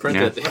 boom, print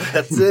it.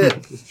 That's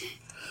it.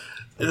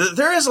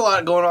 There is a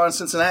lot going on in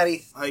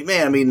Cincinnati. Like,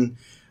 man, I mean,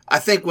 I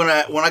think when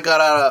I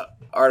got out of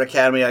Art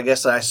Academy, I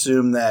guess I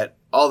assumed that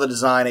all the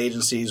design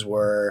agencies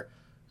were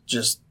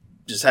just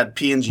had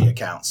P&G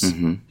accounts.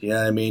 You know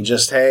what I mean?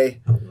 Just, hey.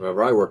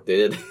 Wherever I worked, they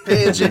did.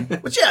 P&G.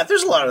 But yeah,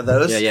 there's a lot of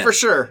those, for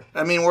sure.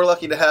 I mean, we're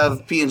lucky to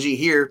have P&G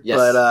here. Yes,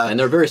 but, and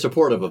they're very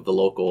supportive of the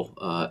local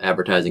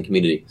advertising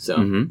community.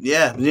 So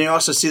yeah, and you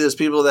also see those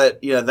people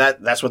that,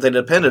 that's what they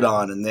depended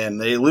on, and then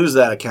they lose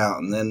that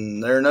account, and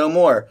then they're no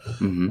more.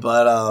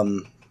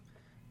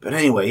 But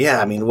anyway,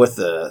 yeah, I mean, with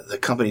the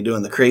company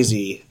doing the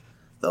crazy,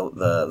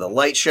 the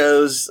light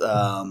shows, they're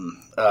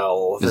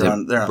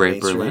on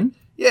Brave Berlin?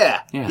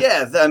 Yeah.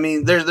 I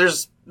mean,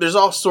 there's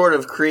all sort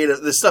of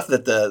creative, the stuff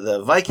that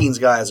the Vikings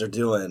guys are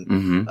doing,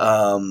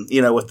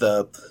 with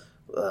the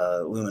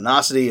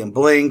Luminosity and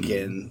Blink,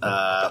 and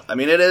I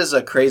mean, it is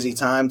a crazy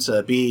time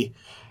to be,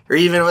 or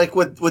even like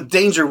with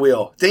Danger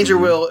Wheel. Danger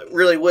Wheel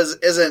really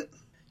isn't.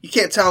 You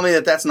can't tell me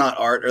that that's not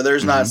art, or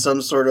there's not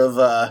some sort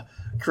of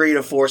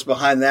creative force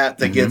behind that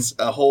gets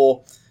a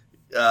whole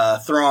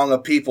throng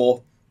of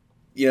people,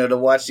 to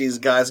watch these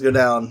guys go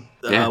down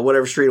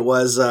whatever street it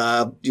was,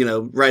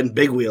 riding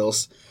big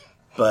wheels.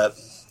 But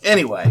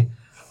anyway,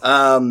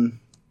 so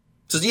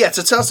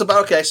tell us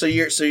about, so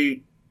you're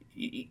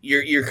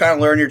kind of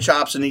learning your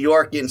chops in New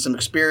York, getting some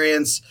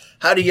experience.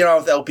 How do you get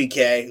on with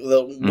LPK,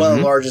 one of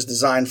the largest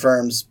design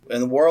firms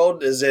in the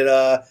world? Is it?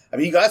 I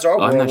mean, you guys are all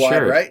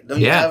worldwide, right? Don't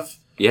you have?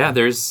 Yeah,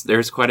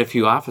 there's quite a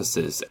few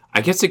offices.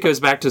 I guess it goes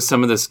back to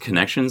some of those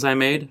connections I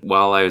made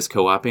while I was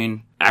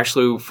co-oping.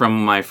 Actually,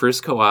 from my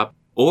first co-op,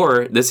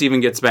 or this even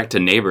gets back to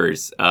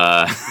neighbors.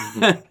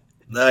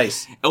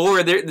 Nice.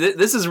 Or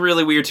this is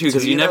really weird too,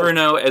 because you never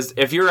know. As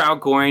if you're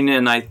outgoing,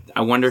 and I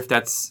wonder if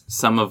that's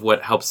some of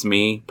what helps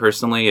me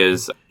personally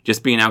is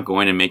just being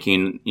outgoing and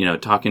making,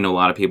 talking to a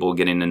lot of people,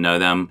 getting to know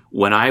them.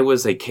 When I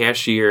was a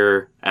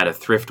cashier at a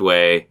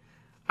Thriftway,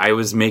 I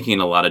was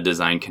making a lot of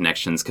design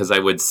connections because I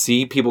would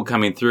see people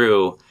coming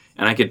through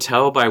and I could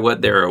tell by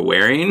what they were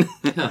wearing.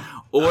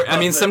 Or, I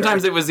mean,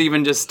 sometimes it was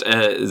even just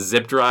a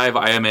Zip Drive,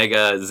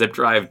 iOmega Zip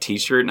Drive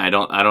t-shirt, and I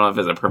don't know if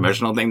it's a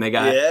promotional thing they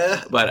got.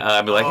 Yeah. But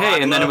I'd be like,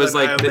 hey, and then it was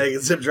like... iOmega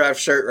Zip Drive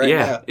shirt right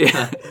now.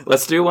 Yeah.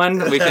 Let's do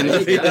one. We can...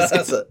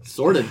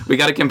 Sorted. We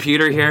got a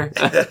computer here.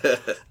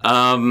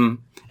 And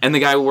the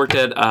guy who worked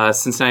at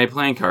Cincinnati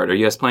Playing Card, or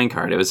U.S. Playing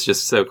Card. It was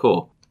just so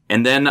cool.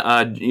 And then,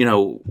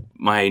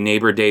 my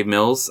neighbor Dave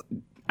Mills,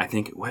 I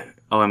think,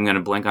 I'm going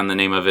to blank on the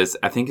name of his,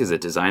 I think is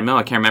it Design Mill?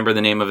 I can't remember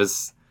the name of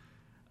his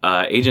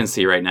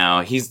agency right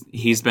now.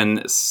 He's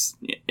been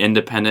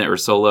independent or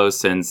solo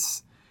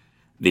since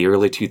the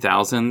early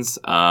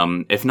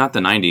 2000s, if not the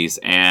 90s.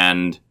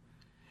 And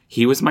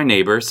he was my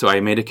neighbor, so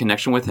I made a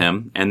connection with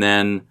him. And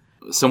then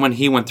someone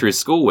he went through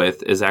school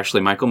with is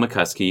actually Michael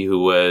McCuskey, who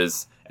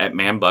was at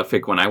Man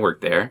Buckvick when I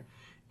worked there.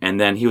 And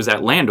then he was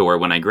at Landor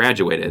when I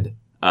graduated.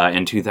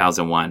 In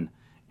 2001,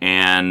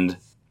 and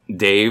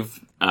David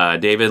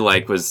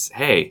was,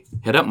 hey,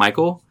 hit up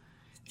Michael,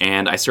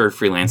 and I started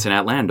freelancing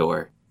at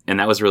Landor, and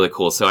that was really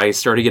cool. So I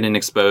started getting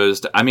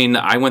exposed. I mean,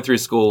 I went through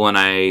school and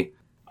I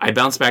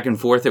bounced back and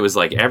forth. It was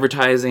like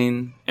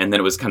advertising, and then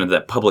it was kind of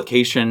that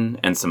publication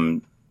and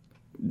some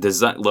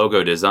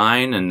logo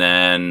design, and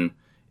then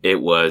it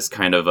was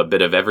kind of a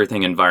bit of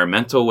everything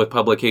environmental with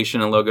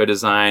publication and logo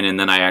design, and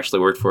then I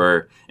actually worked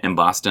in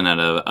Boston at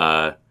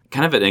a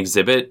kind of an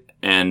exhibit.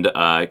 And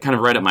kind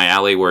of right up my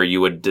alley where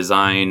you would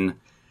design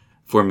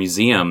for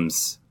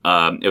museums.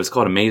 It was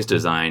called a maze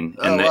design.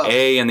 And the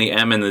A and the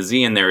M and the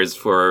Z in there is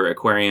for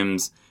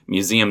aquariums,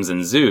 museums,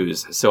 and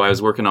zoos. So I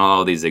was working on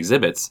all these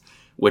exhibits,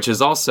 which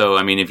is also,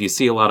 I mean, if you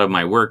see a lot of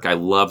my work, I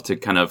love to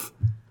kind of,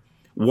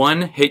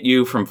 one, hit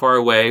you from far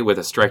away with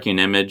a striking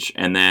image.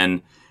 And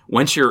then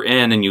once you're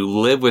in and you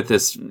live with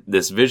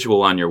this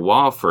visual on your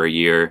wall for a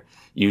year,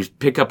 you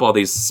pick up all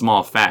these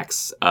small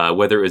facts,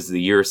 whether it was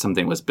the year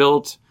something was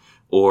built,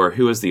 or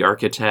who was the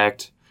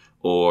architect,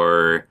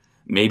 or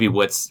maybe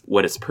what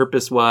its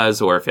purpose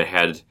was, or if it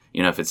had,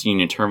 if it's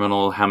Union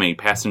Terminal, how many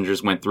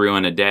passengers went through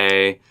in a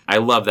day. I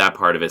love that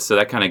part of it. So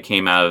that kind of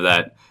came out of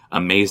that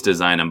Amaze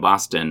design in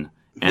Boston.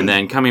 And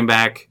then coming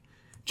back,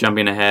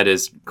 jumping ahead,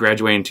 is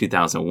graduating in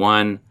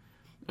 2001,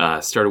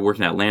 started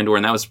working at Landor,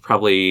 and that was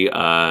probably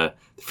the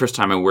first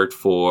time I worked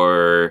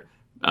for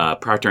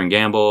Procter &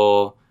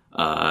 Gamble.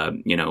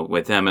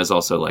 With them as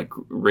also like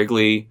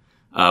Wrigley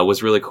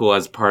was really cool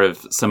as part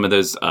of some of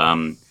those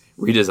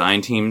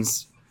redesign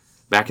teams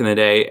back in the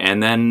day.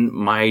 And then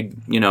my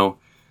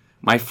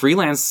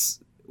freelance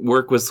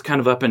work was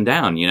kind of up and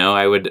down.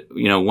 I would,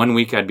 1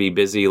 week I'd be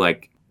busy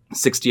like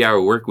 60-hour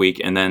work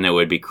week, and then it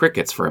would be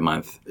crickets for a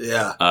month.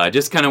 Yeah.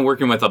 Just kind of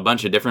working with a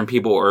bunch of different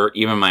people or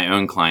even my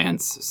own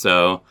clients.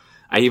 So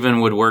I even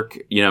would work,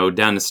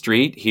 down the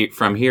street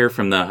from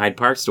the Hyde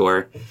Park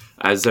store.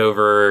 I was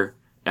over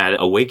at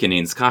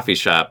Awakenings coffee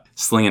shop,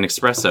 slinging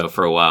espresso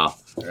for a while.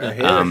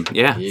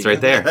 It's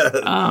right there.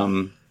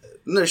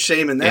 No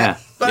shame in that. Yeah,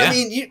 but I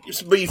mean, you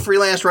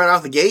freelanced right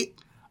off the gate?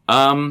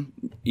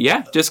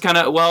 Just kind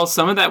of,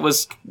 some of that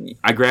was,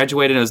 I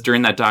graduated, it was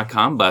during that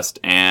 .com bust,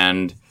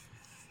 and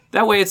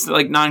that way it's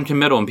like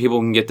non-committal and people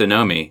can get to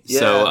know me. Yeah.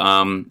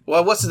 So,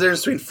 what's the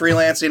difference between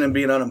freelancing and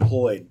being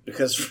unemployed?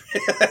 Because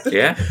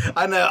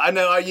I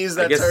know, I used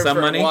that term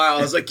for a while.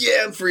 I was like,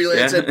 I'm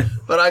freelancing,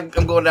 but I'm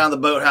going down the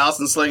boathouse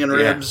and slinging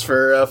ribs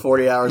for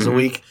 40 hours a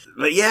week.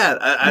 But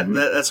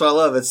that's what I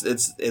love.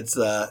 It's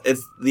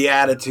the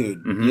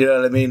attitude. You know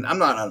what I mean? I'm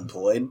not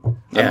unemployed.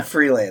 I'm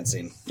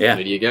freelancing. Yeah,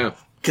 there you go.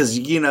 Because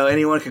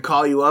anyone could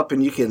call you up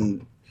and you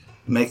can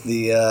make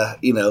the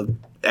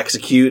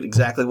execute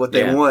exactly what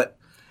they want.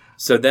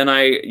 So then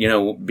I,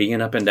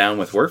 being up and down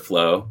with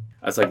workflow,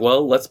 I was like,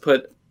 well, let's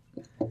put,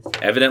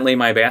 evidently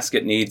my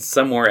basket needs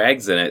some more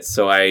eggs in it.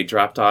 So I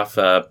dropped off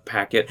a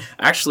packet.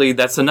 Actually,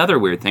 that's another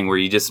weird thing where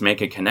you just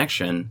make a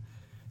connection.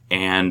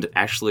 And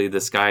actually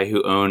this guy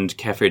who owned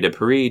Café de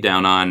Paris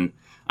down on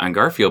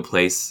Garfield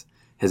Place,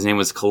 his name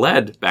was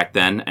Khaled back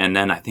then, and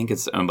then I think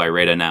it's owned by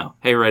Rita now.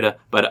 Hey, Rita.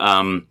 But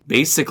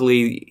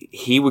basically,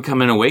 he would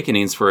come in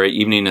Awakenings for an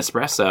evening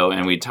espresso,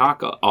 and we'd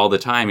talk all the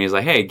time. He was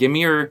like, hey, give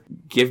me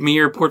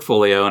your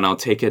portfolio, and I'll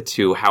take it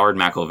to Howard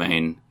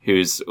McIlvaine,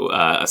 who's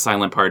a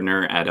silent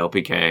partner at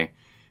LPK.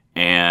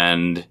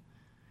 And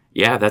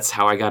that's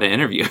how I got an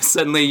interview.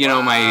 Suddenly,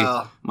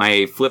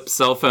 my flip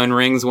cell phone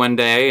rings one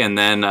day, and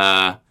then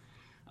I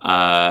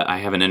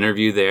have an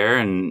interview there,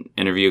 and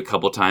interview a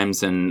couple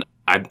times, and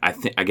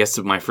I guess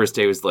my first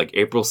day was like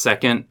April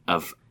 2nd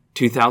of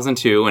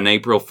 2002, and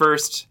April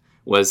 1st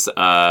was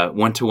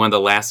went to one of the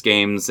last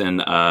games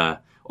in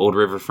Old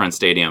Riverfront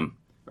Stadium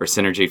or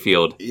Synergy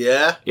Field.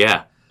 Yeah?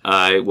 Yeah.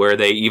 Where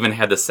they even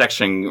had the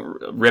section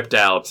ripped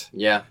out.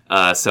 Yeah.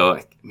 So,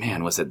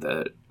 man,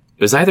 it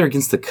was either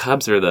against the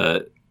Cubs or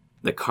the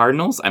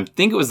Cardinals. I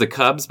think it was the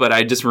Cubs, but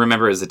I just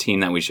remember it as a team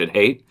that we should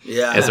hate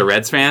as a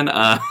Reds fan.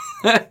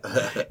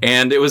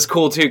 And it was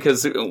cool, too,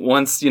 because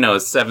once,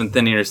 seventh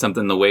inning or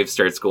something, the wave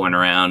starts going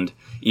around.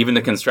 Even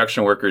the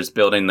construction workers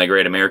building the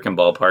Great American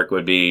Ballpark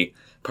would be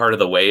part of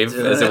the wave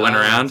as it went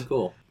around.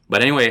 Cool.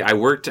 But anyway, I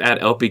worked at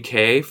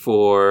LPK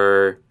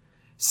for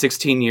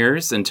 16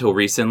 years until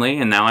recently,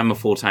 and now I'm a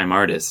full-time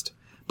artist.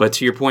 But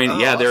to your point,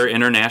 they're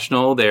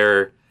international.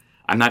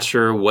 I'm not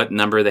sure what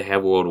number they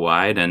have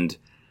worldwide, and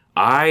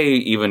I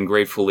even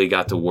gratefully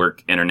got to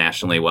work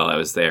internationally while I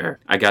was there.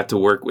 I got to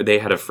work, they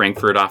had a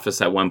Frankfurt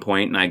office at one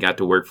point, and I got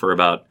to work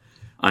on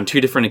 2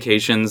 different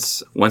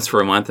occasions, once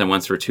for a month and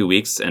once for 2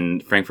 weeks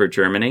in Frankfurt,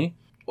 Germany.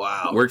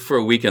 Wow. Worked for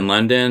a week in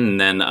London, and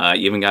then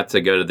even got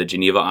to go to the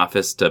Geneva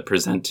office to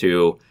present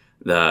to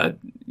the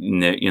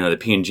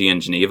P&G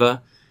in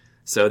Geneva.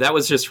 So that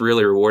was just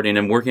really rewarding,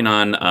 and working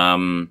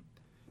on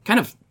kind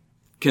of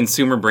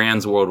consumer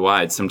brands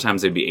worldwide.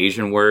 Sometimes it'd be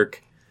Asian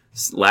work,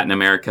 Latin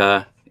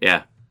America.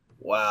 Yeah.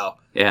 Wow.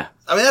 Yeah.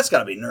 I mean, that's got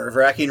to be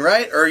nerve-wracking,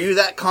 right? Or are you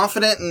that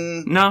confident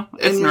in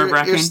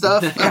nerve-wracking. your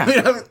stuff?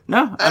 Yeah.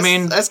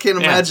 I just can't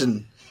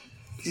imagine.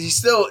 You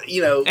still,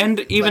 And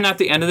even at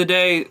the end of the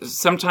day,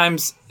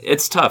 sometimes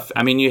it's tough.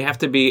 I mean, you have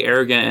to be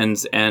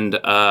arrogant and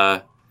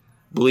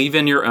believe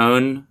in your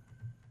own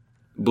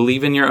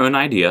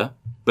idea.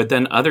 But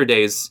then other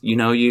days,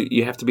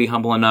 you have to be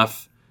humble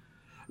enough,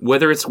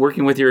 whether it's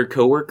working with your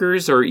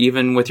coworkers or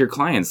even with your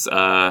clients.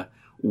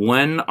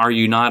 When are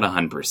you not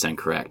 100%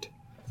 correct?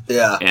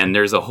 Yeah. And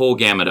there's a whole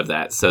gamut of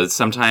that. So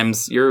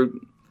sometimes other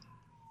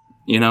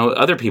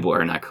people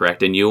are not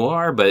correct and you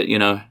are, but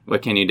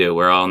what can you do?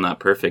 We're all not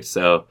perfect.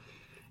 So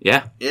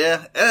yeah.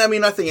 Yeah. And I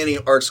mean, I think any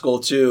art school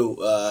too,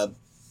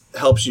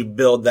 helps you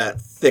build that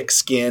thick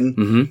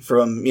skin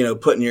from,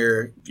 putting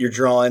your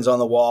drawings on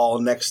the wall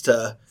next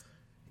to,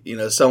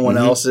 someone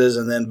else's.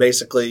 And then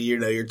basically,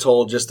 you're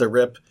told just to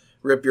rip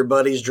your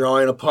buddy's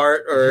drawing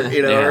apart or,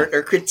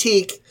 or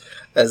critique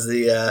as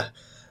the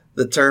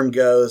term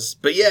goes.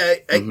 But yeah,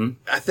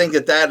 I think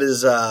that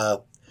is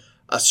a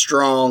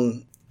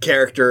strong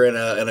character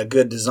and a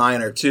good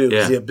designer too. Yeah.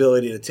 Is the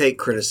ability to take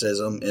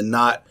criticism and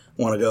not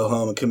want to go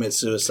home and commit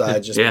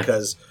suicide just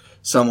because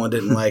someone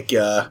didn't like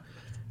you're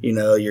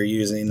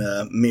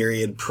using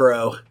Myriad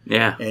Pro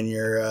in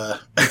your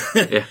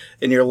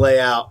in your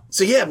layout.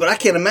 So but I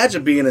can't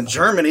imagine being in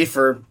Germany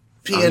for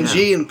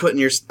PNG and putting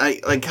your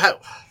how.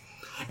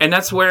 And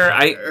that's where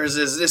or is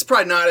it's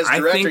probably not as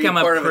direct. I think I'm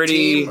part of a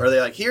team. Or are they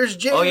like, here's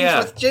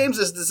James with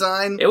James's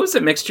design? It was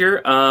a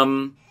mixture.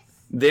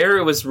 There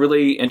it was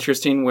really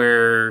interesting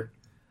where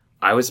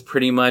I was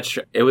pretty much,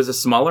 it was a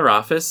smaller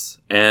office,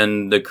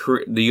 and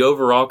the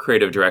overall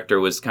creative director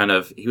was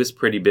he was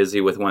pretty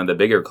busy with one of the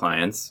bigger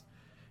clients,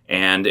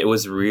 and it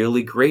was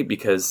really great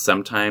because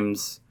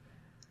sometimes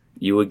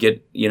you would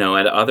get,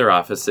 at other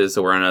offices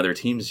or on other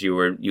teams, you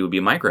would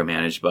be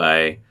micromanaged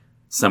by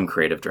some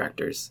creative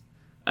directors.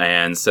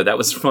 And so that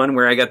was fun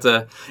where I got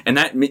to, and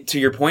that, to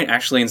your point,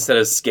 actually, instead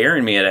of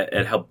scaring me,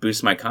 it helped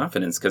boost my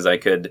confidence because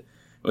it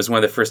was one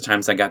of the first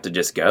times I got to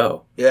just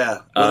go. Yeah,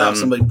 without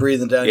somebody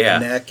breathing down your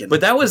neck.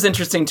 But that was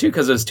interesting, too,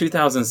 because it was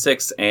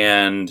 2006,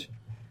 and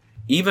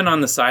even on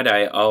the side,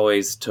 I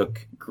always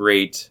took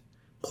great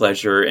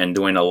pleasure in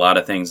doing a lot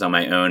of things on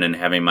my own and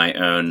having my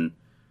own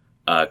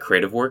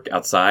creative work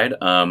outside.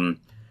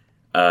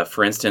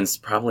 For instance,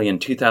 probably in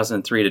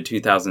 2003 to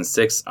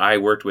 2006, I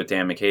worked with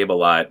Dan McCabe a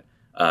lot.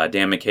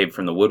 Dan McCabe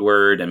from the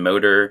Woodward and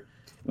Motor.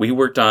 We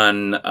worked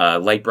on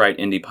Light Bright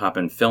Indie Pop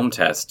and Film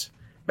Test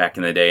back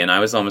in the day, and I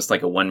was almost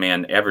like a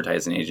one-man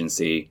advertising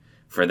agency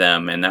for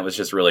them, and that was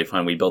just really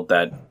fun. We built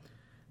that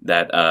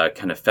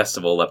kind of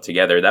festival up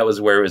together. That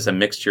was where it was a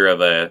mixture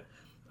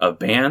of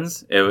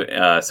bands. So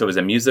it was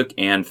a music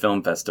and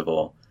film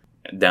festival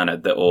down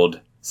at the old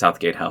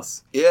Southgate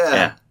House.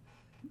 Yeah.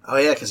 Oh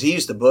yeah, because he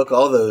used to book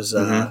all those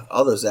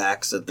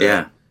acts at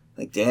the.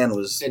 Like Dan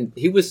was... And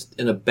he was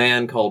in a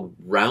band called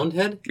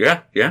Roundhead?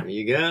 Yeah. There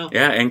you go.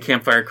 Yeah, and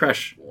Campfire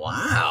Crush.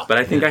 Wow. But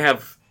I think I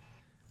have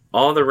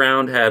all the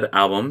Roundhead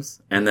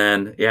albums, and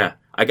then,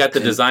 I got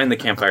to design the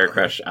Campfire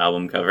Crush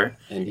album cover.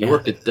 And he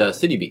worked at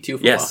City Beat, too,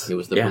 for a while. He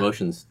was the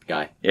promotions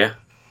guy. Yeah.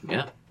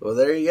 Well,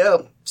 there you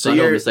go. So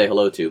you're to say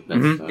hello to.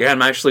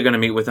 I'm actually going to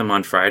meet with him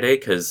on Friday,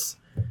 because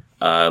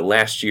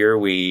last year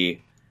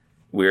we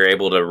were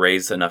able to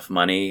raise enough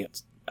money.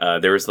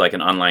 There was like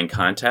an online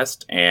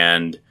contest,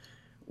 and...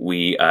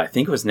 I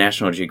think it was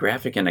National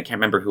Geographic, and I can't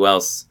remember who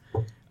else,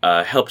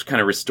 helped kind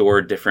of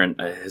restore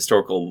different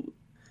historical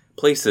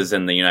places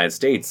in the United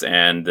States,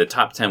 and the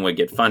top 10 would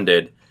get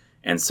funded.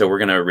 And so we're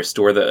going to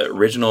restore the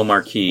original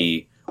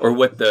marquee, or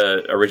what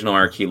the original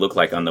marquee looked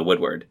like on the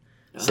Woodward.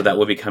 So that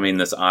will be coming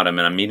this autumn,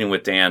 and I'm meeting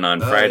with Dan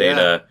on Friday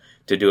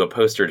to do a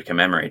poster to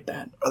commemorate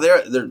that. Oh,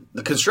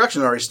 the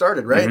construction already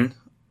started, right? Mm-hmm.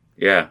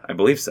 Yeah, I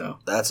believe so.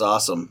 That's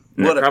awesome.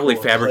 And they're probably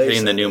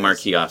fabricating the new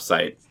marquee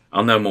off-site.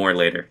 I'll know more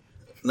later.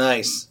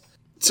 Nice.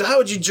 So how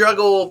would you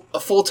juggle a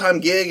full-time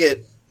gig at,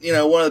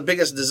 one of the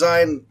biggest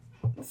design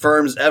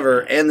firms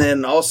ever, and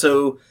then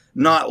also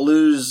not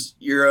lose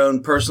your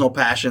own personal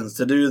passions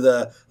to do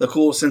the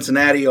cool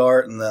Cincinnati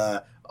art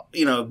and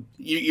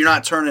you're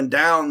not turning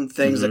down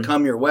things that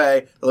come your way.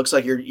 It looks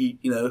like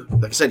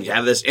like I said, you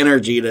have this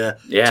energy to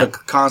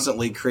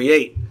constantly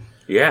create.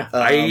 Yeah.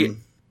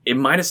 It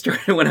might have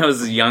started when I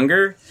was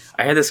younger.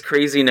 I had this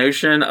crazy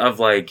notion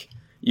of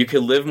you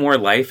could live more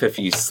life if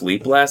you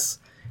sleep less.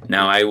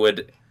 Now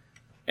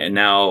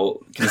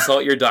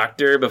consult your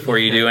doctor before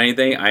you do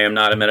anything. I am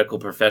not a medical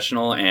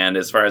professional, and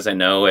as far as I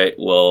know, it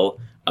will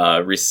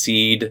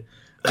recede.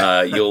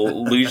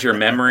 You'll lose your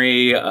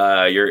memory.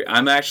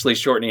 I'm actually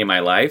shortening my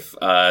life,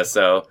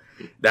 so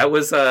that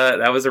was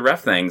a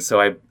rough thing.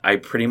 So I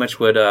pretty much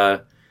would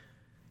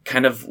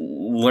kind of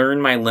learn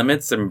my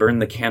limits and burn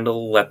the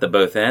candle at the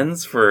both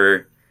ends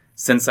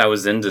since I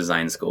was in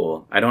design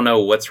school. I don't know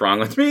what's wrong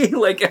with me.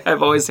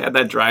 I've always had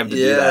that drive to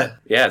do that.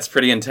 Yeah, it's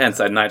pretty intense.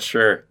 I'm not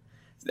sure.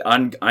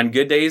 On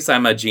good days,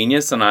 I'm a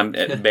genius, and on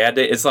bad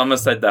days, it's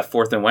almost like that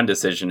 4th and 1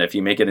 decision. If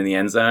you make it in the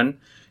end zone,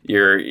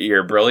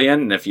 you're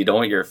brilliant, and if you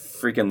don't, you're a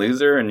freaking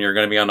loser, and you're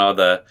going to be on all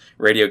the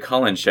radio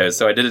call-in shows.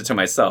 So I did it to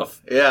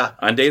myself. Yeah.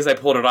 On days I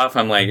pulled it off,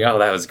 I'm like, oh,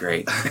 that was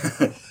great.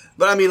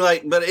 But I mean,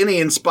 but any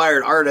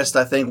inspired artist,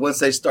 I think, once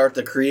they start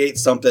to create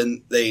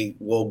something, they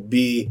will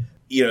be...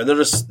 they'll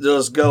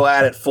just go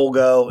at it full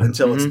go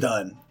until it's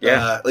done.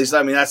 Yeah. At least,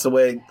 I mean, that's the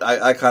way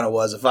I kind of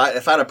was. If I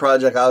had a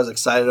project I was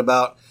excited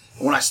about,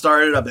 when I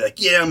started, I'd be like,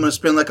 I'm going to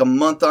spend a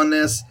month on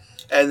this.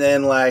 And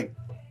then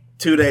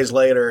 2 days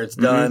later, it's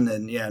done,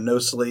 and no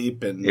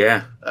sleep, and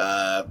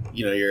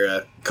you're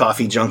a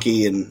coffee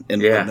junkie and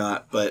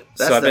whatnot. But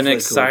that's so I've been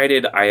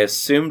excited. Cool. I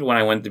assumed when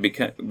I went to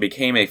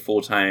became a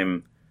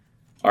full-time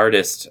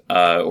artist,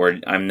 or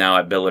I'm now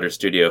at Billiter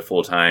Studio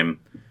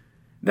full-time,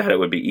 that it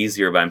would be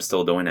easier, but I'm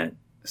still doing it.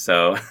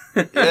 So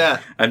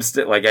I'm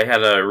still I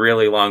had a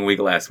really long week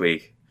last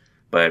week,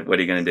 but what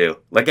are you going to do?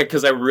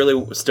 Because I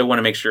really still want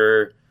to make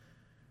sure.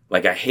 I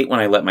hate when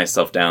I let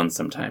myself down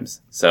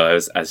sometimes. So I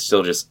was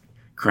still just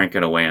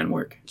cranking away on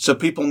work. So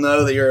people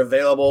know that you're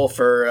available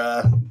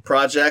for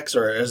projects,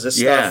 or is this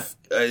stuff?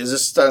 Is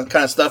this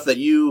kind of stuff that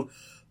you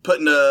put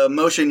into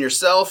motion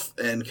yourself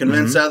and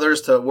convince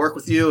others to work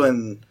with you?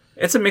 And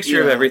it's a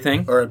mixture of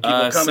everything. Or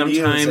people come to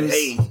you and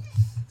say, hey.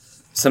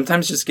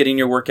 Sometimes just getting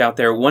your work out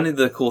there. One of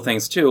the cool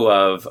things, too,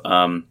 of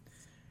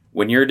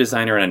when you're a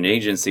designer at an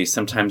agency,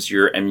 sometimes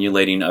you're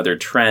emulating other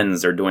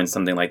trends or doing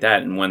something like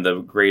that. And one of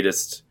the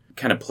greatest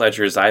kind of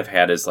pleasures I've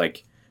had is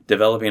like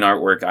developing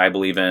artwork I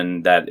believe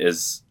in that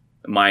is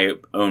my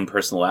own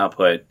personal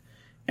output,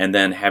 and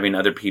then having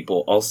other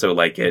people also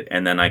like it,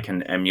 and then I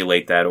can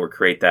emulate that or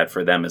create that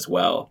for them as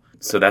well.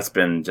 So that's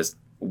been just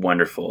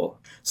wonderful.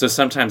 So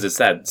sometimes it's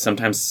that.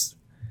 Sometimes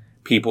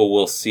people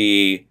will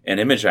see an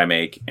image I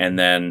make, and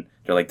then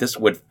they're like, this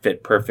would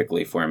fit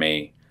perfectly for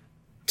me.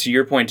 To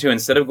your point, too,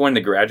 instead of going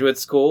to graduate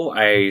school,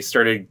 I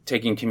started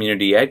taking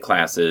community ed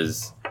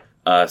classes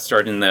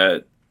starting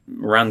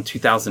around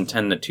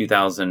 2010 to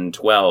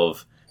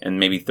 2012 and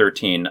maybe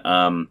 13.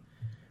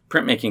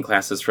 Printmaking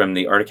classes from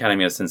the Art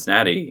Academy of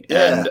Cincinnati.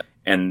 Yeah.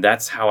 And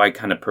that's how I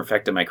kind of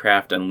perfected my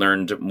craft and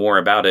learned more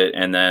about it.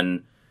 And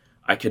then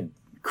I could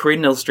create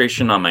an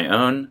illustration on my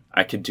own.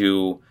 I could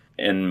do,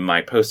 in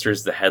my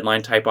posters, the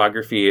headline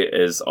typography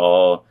is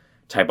all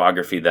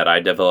typography that I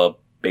develop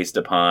based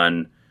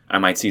upon, I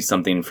might see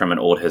something from an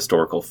old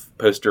historical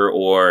poster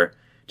or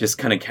just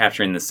kind of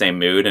capturing the same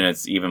mood. And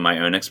it's even my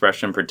own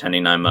expression,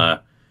 pretending I'm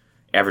a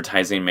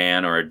advertising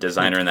man or a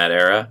designer in that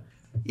era.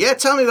 Yeah,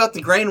 tell me about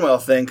the Grainwell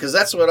thing, because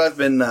that's what I've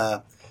been.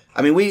 I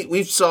mean,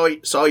 we saw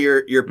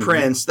your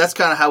prints. That's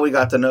kind of how we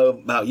got to know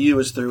about you,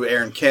 is through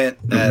Aaron Kent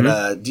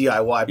at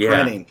DIY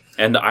Printing.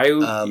 And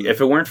if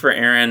it weren't for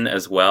Aaron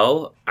as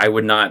well, I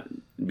would not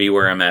be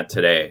where I'm at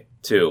today.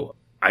 Too,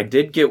 I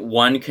did get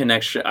one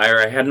connection.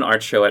 I had an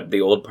art show at the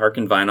old Park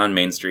and Vine on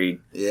Main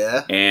Street.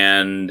 Yeah,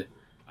 and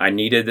I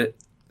needed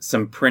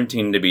some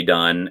printing to be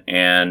done,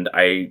 and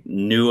I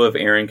knew of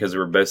Aaron because we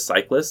were both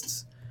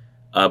cyclists.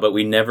 But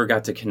we never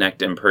got to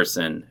connect in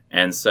person.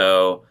 And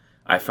so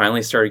I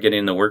finally started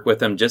getting to work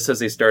with him just as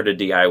he started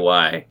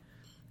DIY.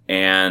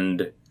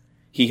 And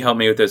he helped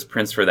me with those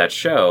prints for that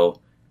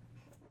show.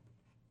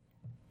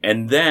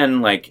 And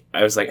then,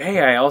 I was like,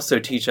 hey, I also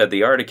teach at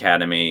the Art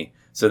Academy.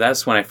 So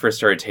that's when I first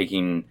started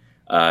taking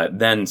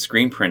then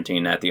screen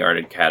printing at the Art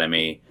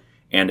Academy.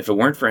 And if it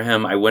weren't for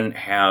him, I wouldn't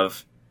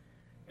have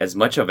as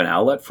much of an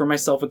outlet for my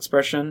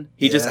self-expression.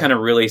 He just kind of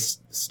really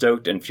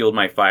stoked and fueled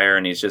my fire.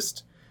 And he's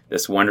just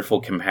this wonderful,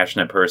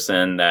 compassionate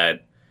person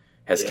that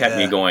has kept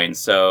me going.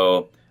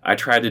 So I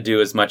tried to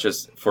do as much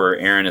as for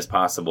Aaron as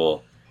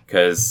possible,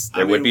 because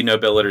there would be no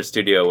Billiter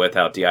studio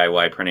without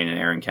DIY Printing and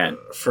Aaron Kent.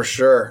 For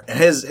sure. And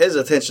his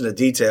attention to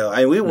detail. I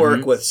mean, we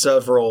work with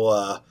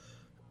several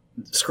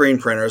screen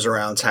printers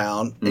around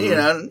town. Mm-hmm. You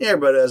know,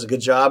 everybody does a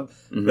good job.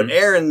 Mm-hmm. But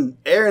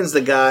Aaron's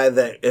the guy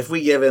that if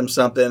we give him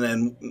something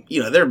and,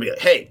 they'll be like,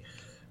 hey,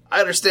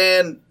 I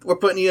understand we're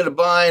putting you in a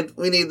bind.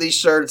 We need these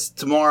shirts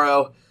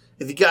tomorrow.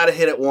 If you got to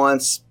hit it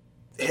once,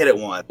 hit it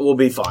once. We'll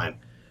be fine.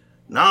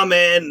 Nah,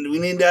 man, we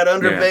need that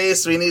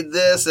underbase. We need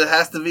this. It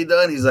has to be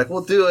done. He's like,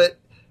 we'll do it.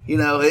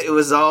 It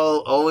was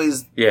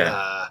always,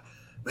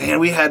 man,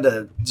 we had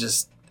to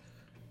just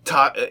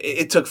talk.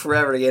 It took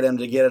forever to get him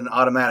to get an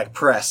automatic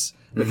press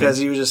because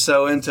he was just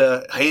so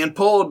into hand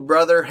pulled,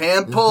 brother,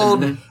 hand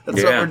pulled.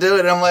 That's what we're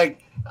doing. And I'm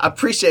like, I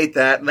appreciate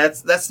that. And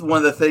that's one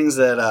of the things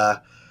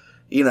that,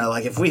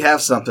 if we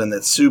have something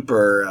that's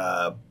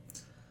super,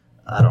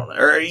 I don't know,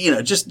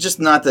 or just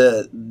not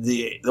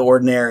the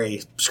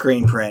ordinary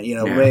screen print.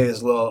 Maybe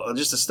it's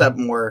just a step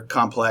more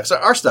complex.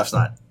 Our stuff's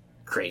not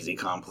crazy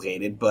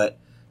complicated, but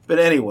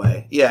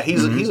anyway,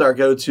 he's our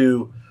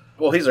go-to.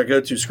 Well, he's our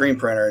go-to screen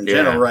printer in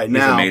general right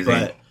now.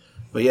 Amazing.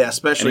 But yeah,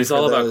 especially, and he's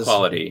all about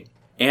quality,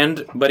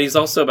 but he's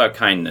also about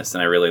kindness,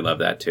 and I really love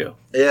that too.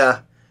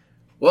 Yeah,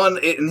 well,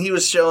 and he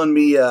was showing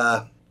me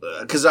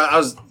because I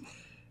was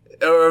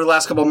over the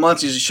last couple of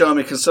months. He's showing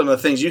me some of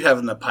the things you have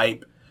in the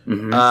pipe.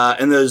 Mm-hmm.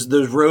 And those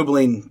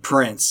Roebling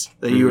prints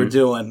that you were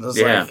doing. I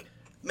was like,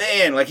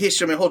 man, he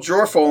showed me a whole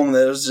drawer full of them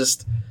that was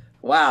just,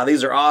 wow,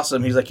 these are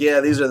awesome. He's like,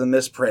 yeah, these are the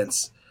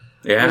misprints.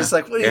 Yeah. And it's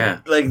like, what do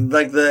you,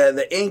 like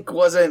the ink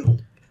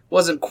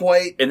wasn't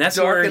quite, and that's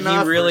dark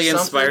where he really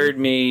inspired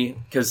me,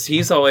 because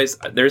he's always,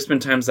 there's been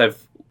times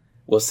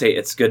will say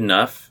it's good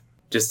enough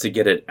just to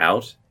get it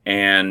out.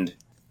 And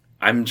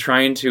I'm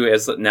trying to,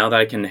 now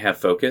that I can have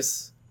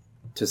focus,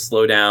 to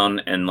slow down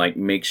and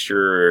make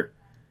sure.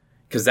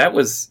 Because that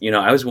was,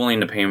 I was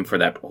willing to pay him for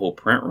that whole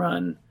print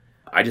run.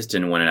 I just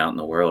didn't want it out in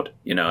the world.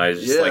 I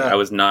was just I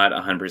was not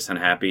 100%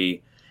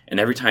 happy. And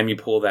every time you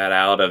pull that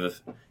out of,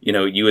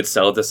 you would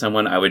sell it to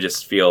someone, I would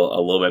just feel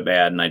a little bit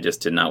bad. And I just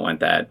did not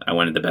want that. I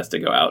wanted the best to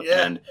go out.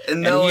 Yeah.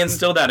 And he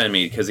instilled that in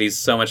me because he's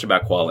so much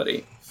about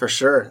quality. For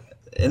sure.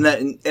 And that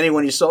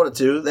anyone you sold it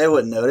to, they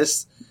wouldn't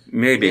notice.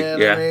 Maybe, I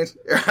mean?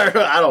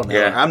 I don't know.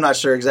 Yeah. I'm not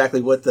sure exactly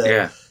what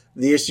the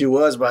issue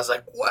was, but I was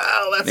like,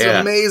 wow, that's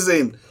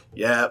amazing.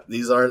 Yeah,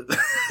 these aren't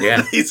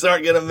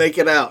going to make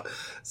it out.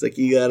 It's like,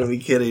 you got to be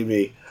kidding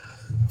me.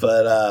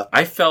 But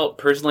I felt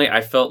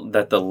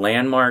that the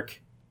landmark,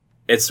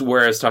 it's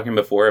where I was talking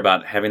before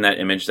about having that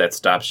image that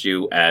stops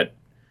you at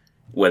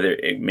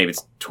maybe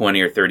it's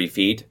 20 or 30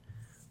 feet.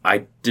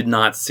 I did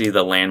not see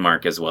the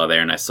landmark as well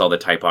there, and I saw the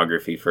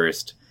typography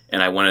first,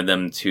 and I wanted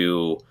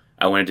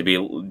to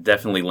be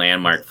definitely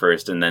landmark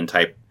first, and then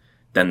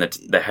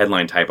the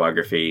headline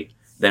typography.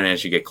 Then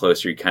as you get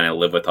closer, you kind of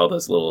live with all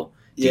those little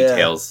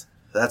details.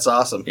 That's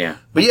awesome. Yeah.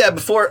 But yeah,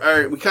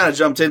 we kind of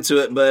jumped into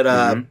it, but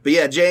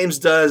yeah, James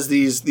does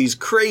these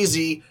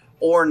crazy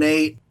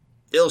ornate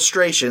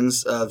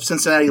illustrations of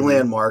Cincinnati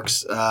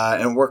landmarks,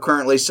 and we're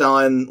currently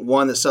selling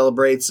one that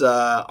celebrates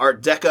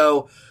Art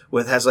Deco,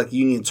 has like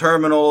Union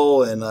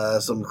Terminal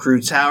and some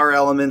Crew Tower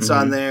elements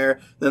on there.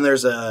 Then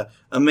there's a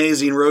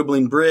amazing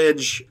Roebling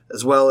Bridge,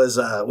 as well as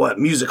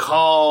Music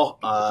Hall,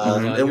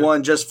 and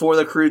one just for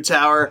the Crew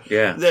Tower.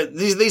 Yeah,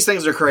 these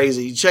things are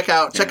crazy. Check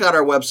out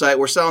our website.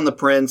 We're selling the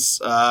prints.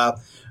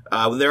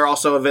 They're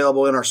also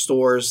available in our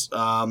stores,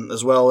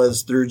 as well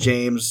as through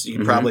James. You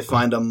can probably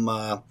find them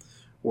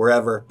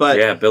wherever. But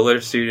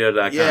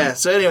BilliterStudio.com. Yeah.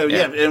 So anyway,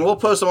 and we'll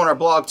post them on our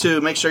blog too.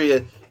 Make sure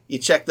you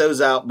check those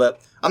out. But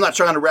I'm not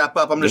trying to wrap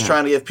up. I'm just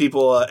trying to give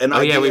people an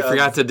idea. We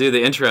forgot to do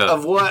the intro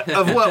of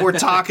what we're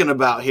talking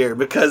about here,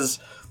 because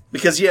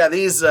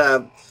these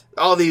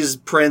all these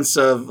prints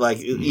of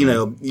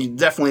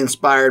definitely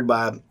inspired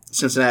by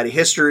Cincinnati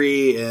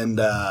history and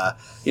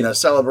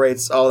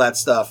celebrates all that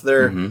stuff.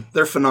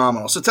 They're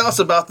phenomenal. So tell us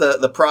about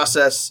the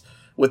process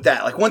with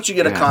that. Like once you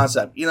get a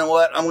concept, you know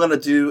what? I'm going to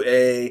do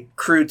a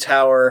Crew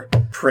Tower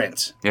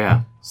print.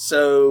 Yeah.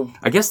 So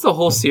I guess the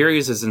whole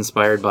series is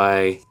inspired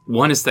by,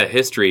 one is that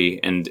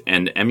history and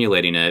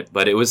emulating it,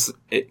 but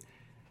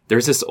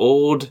there's this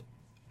old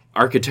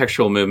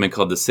architectural movement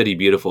called the City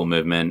Beautiful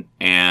movement,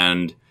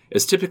 and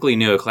it's typically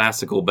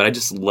neoclassical, but I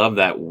just love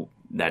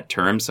that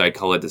term, so I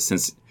call it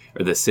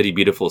the City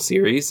Beautiful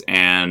series.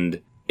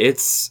 And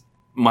it's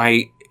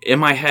in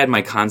my head,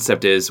 my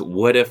concept is,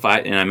 what if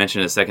and I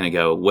mentioned it a second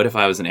ago, what if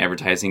I was an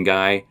advertising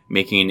guy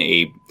making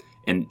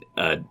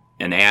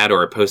an ad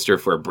or a poster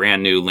for a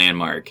brand new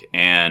landmark?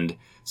 And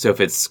so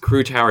if it's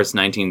Crew Tower, it's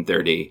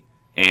 1930.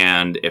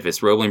 And if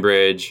it's Roebling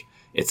Bridge,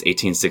 it's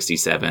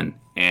 1867.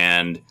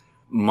 And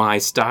my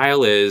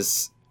style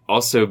is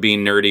also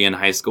being nerdy in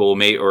high school,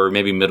 or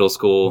maybe middle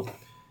school.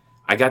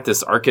 I got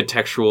this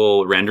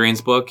architectural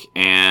renderings book,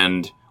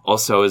 and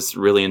also I was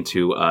really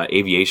into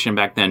aviation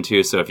back then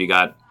too. So if you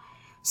got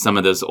some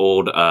of those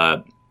old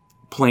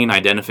plane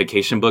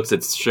identification books,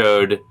 it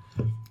showed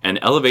an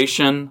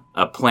elevation,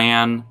 a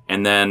plan,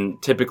 and then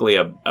typically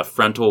a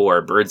frontal or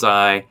a bird's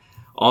eye,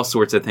 all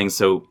sorts of things.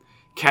 So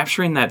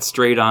capturing that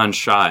straight-on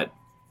shot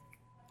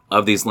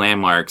of these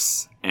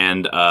landmarks,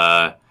 and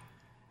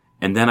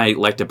then I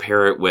like to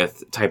pair it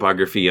with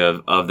typography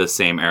of the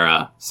same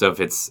era. So if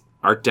it's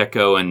Art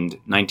Deco and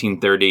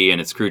 1930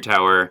 and it's Crew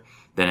Tower,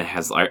 then it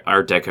has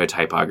Art Deco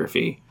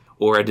typography.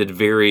 Or I did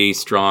very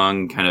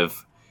strong kind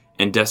of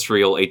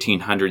industrial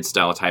 1800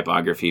 style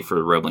typography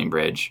for Roebling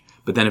Bridge.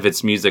 But then if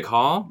it's Music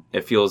Hall,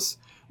 it feels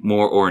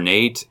more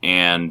ornate,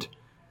 and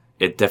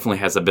it definitely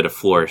has a bit of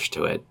flourish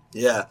to it.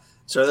 Yeah.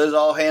 So are those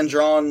all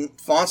hand-drawn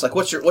fonts? Like,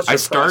 what's your I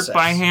start process?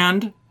 by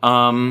hand.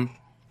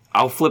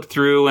 I'll flip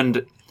through,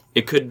 and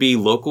it could be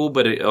local,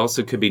 but it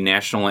also could be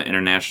national and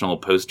international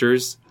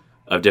posters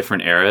of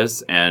different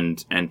eras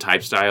and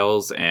type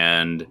styles,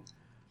 and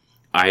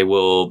I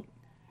will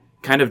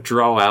kind of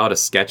draw out a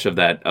sketch of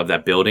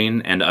that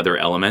building and other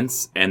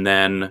elements. And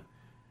then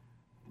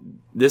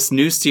this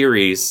new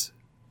series,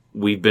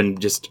 I've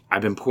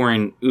been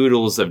pouring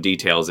oodles of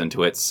details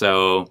into it.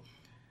 So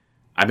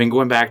I've been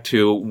going back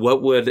to,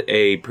 what would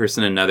a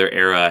person in another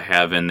era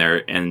have in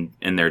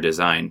their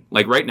design?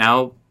 Like right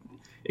now,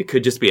 it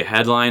could just be a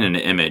headline and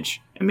an image,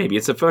 and maybe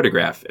it's a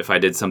photograph if I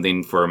did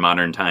something for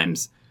modern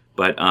times.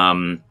 But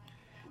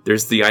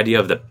there's the idea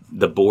of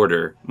the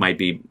border might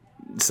be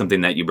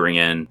something that you bring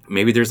in.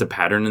 Maybe there's a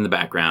pattern in the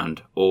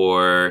background,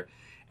 and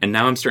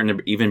now I'm starting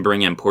to even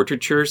bring in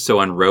portraiture. So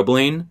on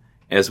Roebling,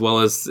 as well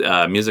as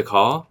Music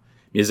Hall.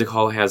 Music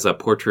Hall has a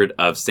portrait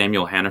of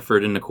Samuel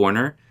Hannaford in the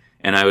corner,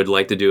 and I would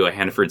like to do a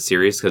Hannaford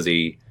series because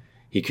he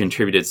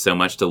contributed so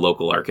much to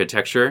local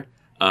architecture.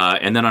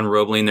 And then on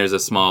Roebling, there's a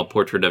small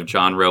portrait of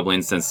John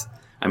Roebling, since,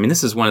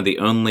 this is one of the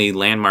only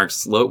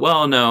landmarks.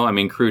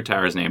 Crew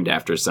Tower is named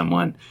after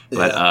someone.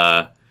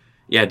 But,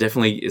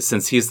 definitely,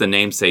 since he's the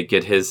namesake,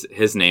 get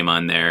his name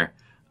on there,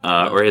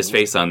 or his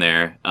face on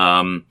there.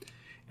 And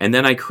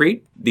then I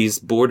create these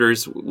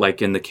borders,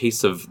 like in the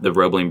case of the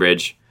Roebling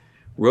Bridge.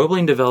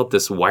 Roebling developed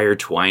this wire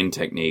twine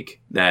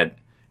technique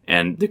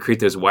and to create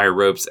those wire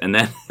ropes. And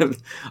then,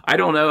 I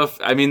don't know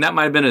that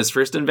might have been his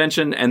first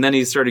invention. And then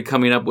he started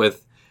coming up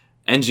with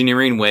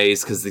engineering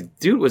ways, because the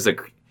dude was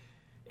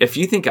if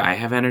you think I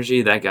have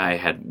energy, that guy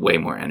had way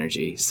more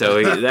energy. So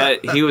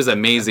he was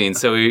amazing.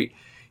 So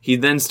he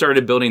then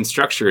started building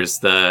structures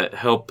that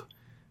help,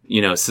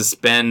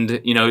 suspend,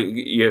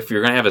 if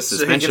you're going to have a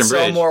suspension so he can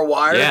bridge. Sell more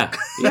wire?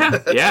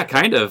 Yeah,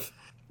 kind of.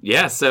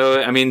 Yeah,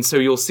 so, so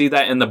you'll see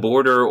that in the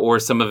border, or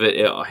some of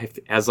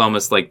it has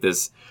almost like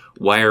this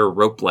wire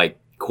rope-like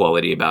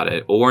quality about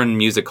it. Or in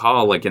Music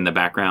Hall, like in the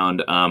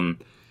background,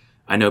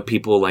 I know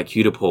people like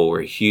Hudipole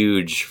were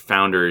huge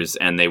founders,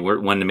 and they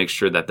wanted to make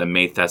sure that the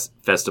May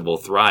Festival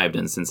thrived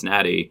in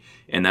Cincinnati,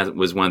 and that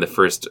was one of the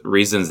first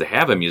reasons to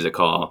have a music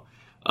hall.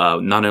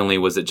 Not only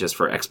was it just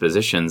for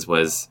expositions,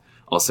 was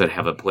also to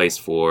have a place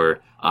for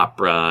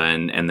opera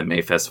and the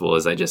May Festival,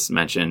 as I just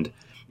mentioned.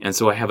 And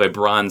so I have a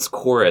bronze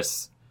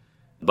chorus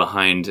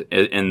behind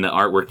in the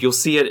artwork. You'll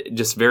see it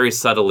just very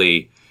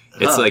subtly.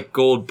 It's like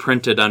gold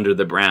printed under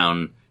the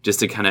brown, just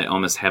to kind of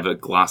almost have a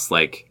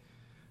gloss-like,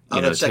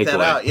 check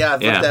that out. Yeah,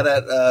 I've looked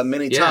at it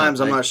many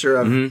times. I'm not sure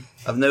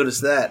I've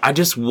noticed that. I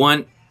just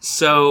want...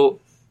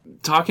 So,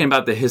 talking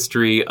about the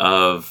history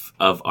of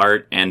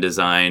art and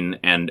design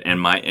and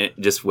my...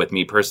 Just with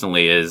me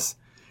personally is,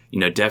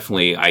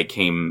 definitely I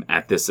came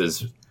at this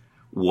as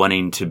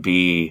wanting to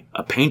be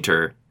a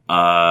painter.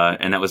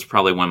 And that was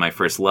probably one of my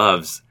first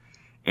loves.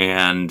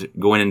 And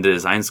going into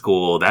design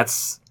school,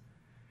 that's...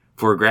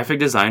 For a graphic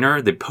designer,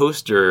 the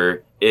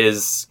poster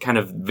is kind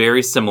of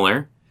very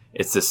similar.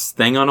 It's this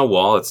thing on a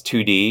wall. It's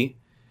 2D,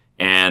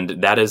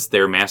 and that is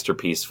their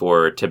masterpiece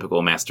for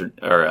typical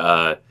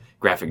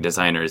graphic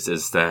designers,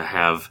 is to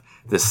have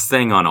this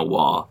thing on a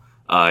wall.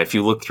 If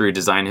you look through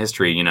design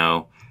history,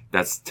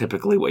 that's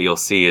typically what you'll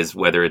see, is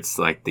whether it's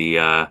like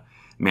the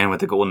Man with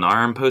the Golden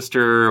Arm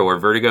poster or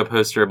Vertigo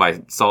poster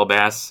by Saul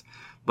Bass,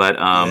 but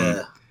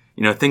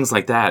things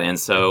like that. And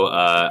so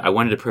I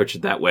wanted to approach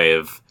it that way,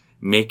 of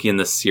making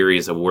this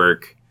series of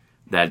work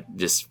that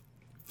just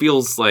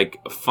feels like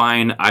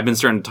fine. I've been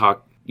starting to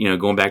talk,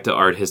 going back to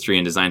art history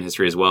and design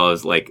history as well,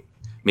 as like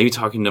maybe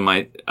talking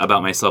to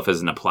about myself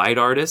as an applied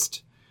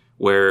artist,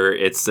 where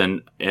it's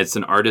an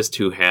artist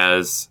who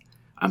has,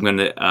 I'm going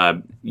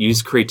to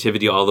use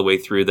creativity all the way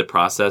through the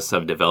process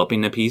of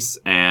developing a piece,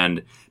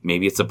 and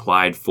maybe it's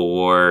applied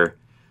for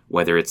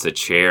whether it's a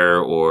chair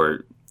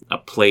or a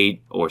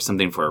plate or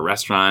something for a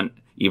restaurant,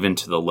 even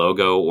to the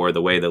logo or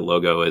the way the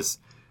logo is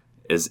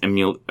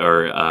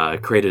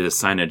created as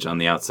signage on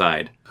the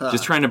outside.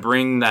 Just trying to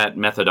bring that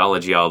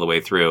methodology all the way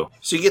through.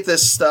 So you get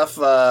this stuff.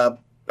 All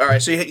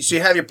right. So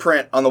you have your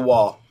print on the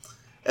wall,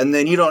 and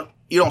then you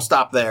don't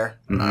stop there.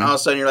 Mm-hmm. All of a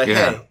sudden you're like,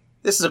 hey,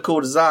 this is a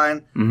cool design.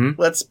 Mm-hmm.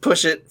 Let's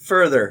push it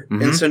further.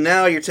 Mm-hmm. And so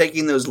now you're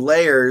taking those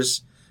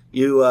layers.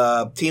 You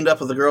teamed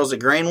up with the girls at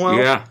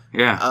Grainwell.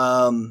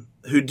 Yeah.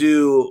 Who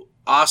do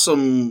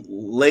awesome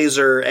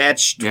laser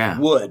etched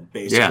wood,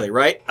 basically,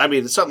 right? I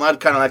mean, it's something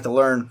I'd kind of like to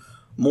learn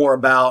more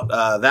about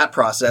that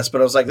process, but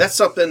I was like, that's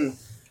something.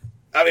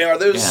 I mean, are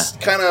those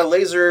kind of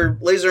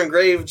laser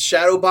engraved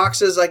shadow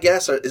boxes, I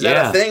guess? Is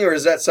that a thing, or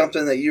is that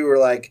something that you were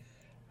like,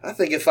 I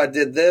think if I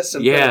did this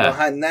and put it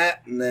behind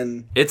that, and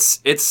then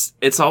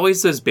it's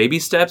always those baby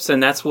steps,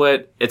 and that's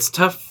what it's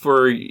tough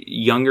for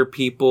younger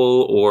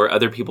people or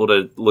other people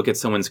to look at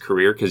someone's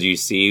career, because you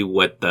see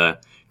what the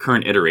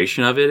current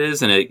iteration of it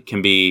is, and it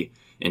can be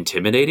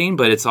intimidating,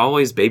 but it's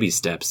always baby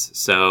steps.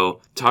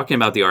 So talking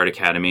about the Art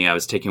Academy, I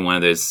was taking one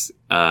of those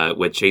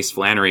with Chase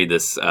Flannery,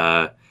 this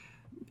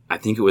I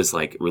think it was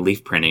like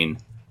relief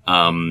printing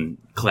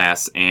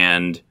class,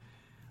 and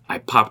I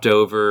popped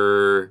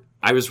over.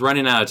 I was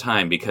running out of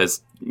time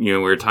because we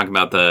were talking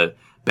about the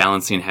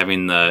balancing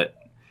having the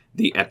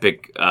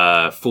epic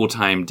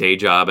full-time day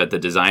job at the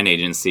design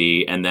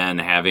agency, and then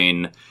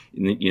having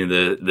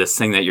this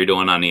thing that you're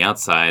doing on the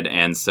outside.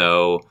 And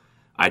so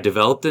I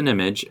developed an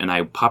image, and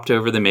I popped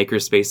over the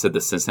makerspace at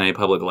the Cincinnati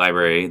Public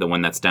Library, the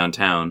one that's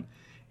downtown,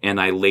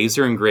 and I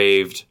laser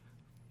engraved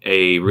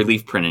a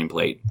relief printing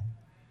plate.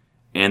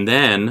 And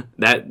then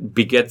that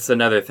begets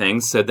another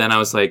thing. So then I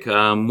was like,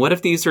 what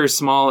if these are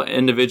small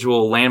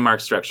individual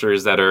landmark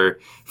structures that are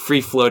free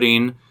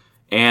floating,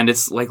 and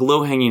it's like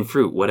low-hanging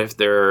fruit? What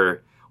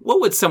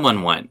would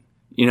someone want?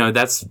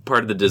 That's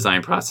part of the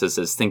design process,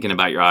 is thinking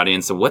about your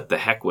audience and what the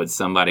heck would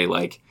somebody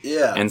like.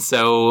 Yeah. And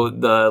so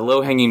the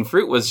low-hanging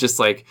fruit was just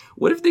like,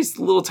 what if these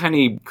little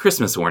tiny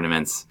Christmas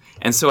ornaments?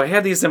 And so I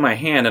had these in my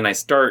hand, and I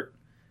start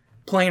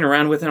playing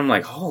around with it. I'm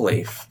like,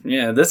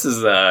 this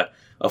is a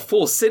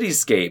full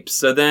cityscape.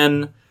 So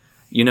then,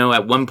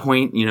 at one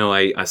point,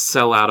 I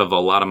sell out of a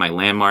lot of my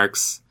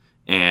landmarks,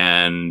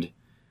 and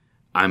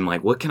I'm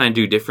like, what can I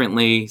do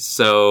differently?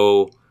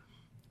 So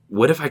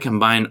what if I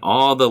combine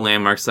all the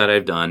landmarks that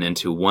I've done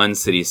into one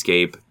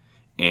cityscape,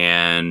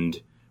 and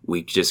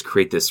we just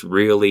create this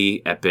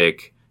really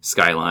epic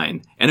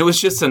skyline? And it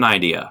was just an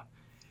idea.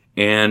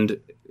 And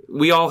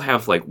we all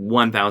have like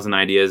 1,000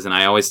 ideas, and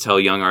I always tell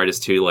young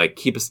artists to like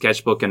keep a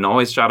sketchbook and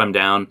always jot them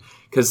down,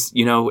 because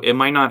it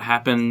might not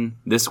happen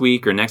this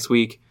week or next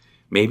week.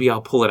 Maybe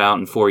I'll pull it out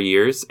in 4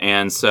 years.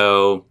 And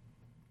so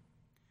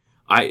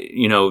I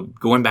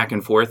going back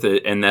and forth,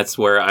 and that's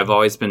where I've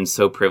always been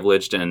so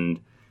privileged,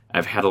 and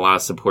I've had a lot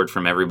of support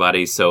from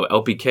everybody. So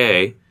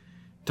LPK,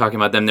 talking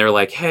about them, they're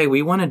like, hey,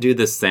 we want to do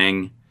this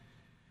thing.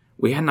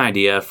 We had an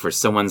idea for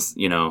someone's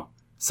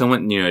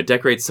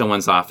decorate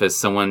someone's office.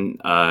 Someone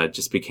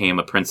just became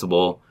a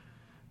principal,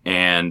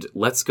 and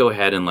let's go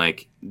ahead and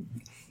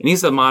and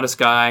he's a modest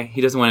guy.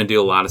 He doesn't want to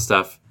do a lot of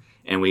stuff.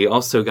 And we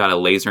also got a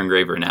laser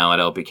engraver now at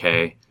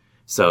LPK.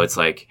 So it's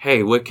like,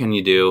 hey, what can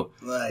you do?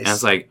 Nice. And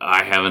it's like,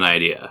 I have an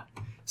idea.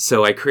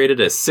 So I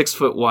created a 6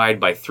 foot wide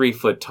by 3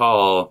 foot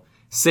tall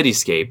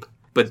cityscape.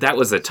 But that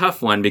was a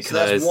tough one because...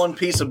 So that's one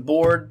piece of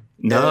board?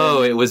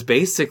 No, it was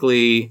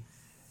basically...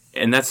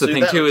 And that's the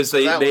thing, too, is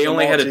they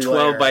only had a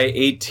 12 by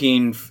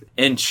 18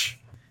 inch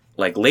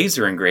like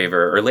laser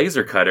engraver or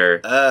laser cutter.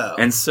 Oh.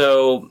 And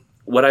so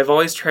what I've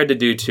always tried to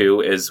do,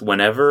 too, is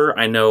whenever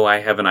I know I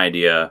have an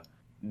idea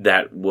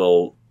that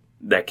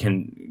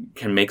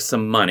can make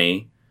some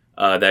money,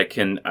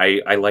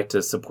 I like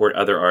to support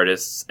other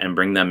artists and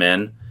bring them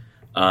in.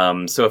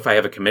 So if I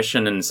have a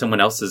commission and someone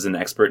else is an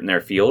expert in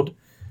their field,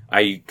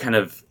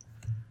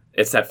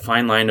 it's that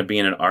fine line of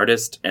being an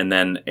artist and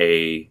then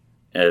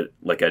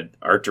like an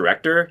art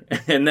director.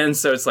 And then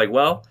so it's like,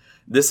 well,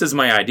 this is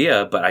my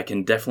idea, but I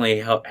can definitely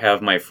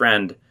have my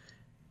friend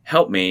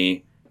help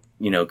me,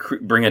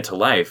 bring it to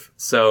life.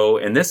 So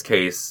in this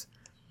case,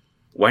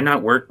 why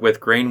not work with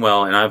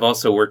Grainwell? And I've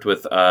also worked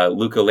with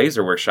Luca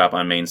Laser Workshop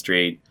on Main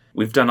Street.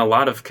 We've done a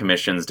lot of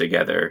commissions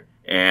together,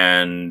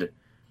 and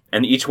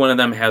each one of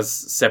them has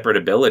separate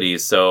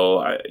abilities.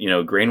 So,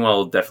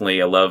 Grainwell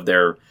definitely, I love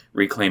their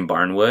reclaimed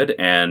barnwood,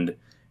 and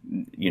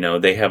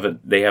they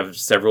have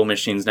several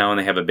machines now, and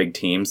they have a big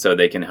team, so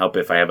they can help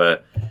if I have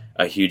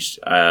a huge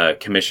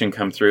commission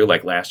come through.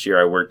 Like last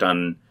year, I worked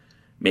on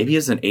maybe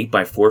it's an 8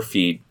 by 4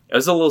 feet. It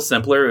was a little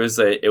simpler.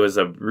 It was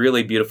a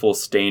really beautiful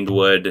stained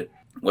wood,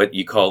 what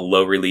you call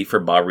low relief or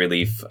bas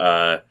relief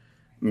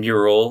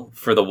mural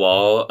for the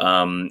wall,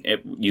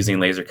 using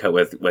laser cut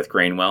with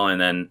Grainwell.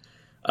 And then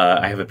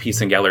I have a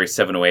piece in Gallery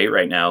 708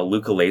 right now.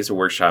 Luca Laser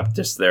Workshop,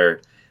 just the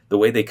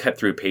way they cut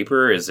through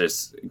paper is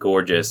just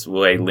gorgeous, the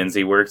way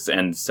Lindsay works.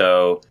 And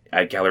so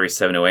at Gallery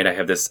 708, I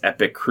have this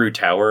epic crew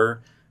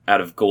tower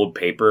out of gold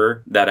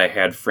paper that I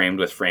had framed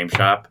with Frame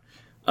Shop,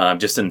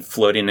 just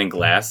floating in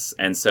glass.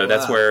 And so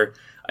that's where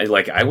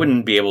I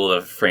wouldn't be able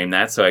to frame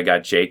that. So I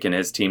got Jake and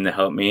his team to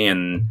help me.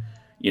 And,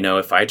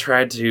 if I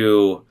tried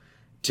to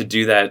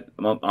do that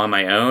on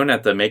my own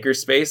at the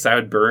makerspace,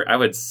 I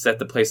would set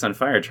the place on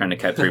fire trying to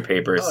cut through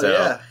paper. Oh, so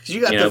yeah,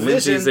 you got the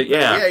vision.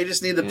 You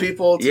just need the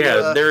people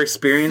to their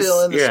experience,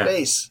 fill in the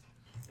space.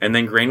 And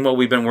then Grainwell,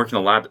 we've been working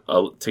a lot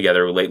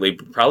together lately,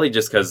 probably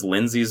just because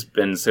Lindsay's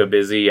been so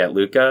busy at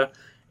Luca,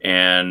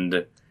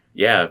 and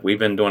we've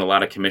been doing a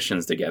lot of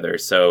commissions together.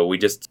 So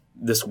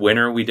this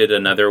winter we did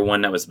another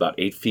one that was about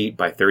 8 feet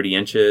by 30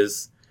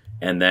 inches,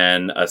 and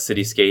then a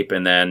cityscape,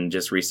 and then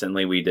just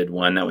recently we did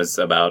one that was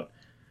about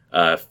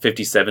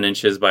 57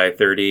 inches by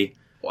 30.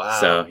 Wow.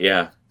 So,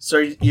 yeah. So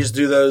you just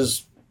do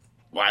those,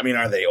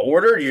 are they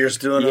ordered? You're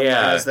just doing them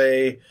as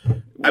they...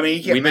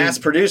 you can't mass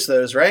produce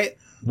those, right?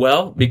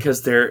 Well,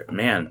 because they're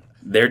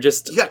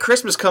just... You got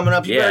Christmas coming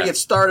up. You better get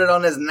started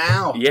on this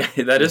now. Yeah,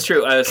 that is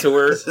true.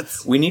 So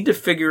we need to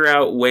figure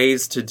out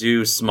ways to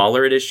do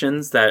smaller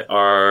editions that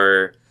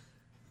are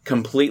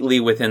completely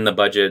within the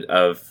budget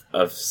of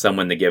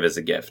someone to give as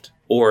a gift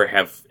or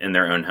have in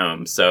their own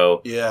home.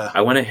 So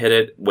I want to hit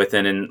it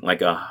within like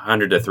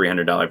 $100 to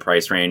 $300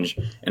 price range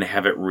and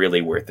have it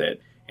really worth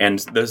it. And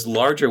those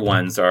larger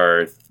ones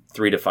are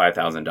 $3,000 to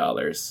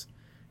 $5,000.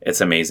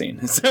 It's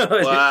amazing. So,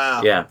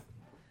 wow. Yeah.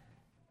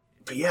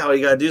 But all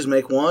you gotta do is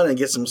make one and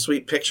get some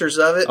sweet pictures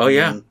of it. Oh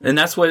yeah, and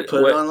that's what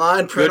put it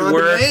online, print on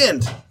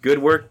demand. Good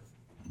work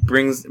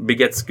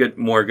begets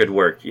more good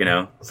work.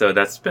 So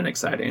that's been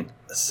exciting.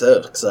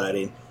 So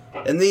exciting.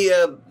 And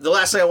the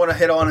last thing I want to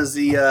hit on is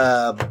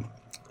the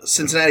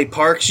Cincinnati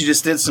Parks. You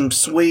just did some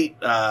sweet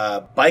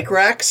bike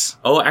racks.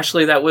 Oh,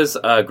 actually, that was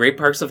Great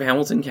Parks of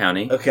Hamilton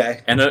County.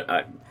 Okay. And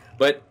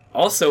but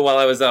also while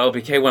I was at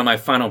LPK, one of my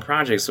final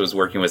projects was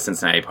working with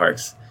Cincinnati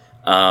Parks.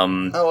 Oh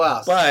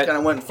wow! So kind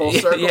of went full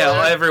circle.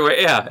 Everywhere.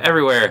 Yeah,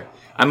 everywhere.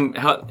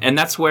 And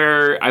that's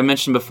where I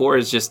mentioned before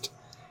is just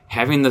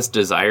having this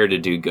desire to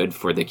do good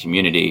for the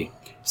community.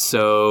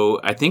 So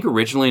I think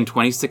originally in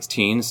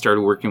 2016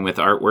 started working with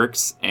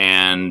Artworks,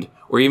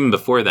 or even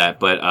before that,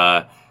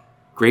 but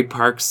Great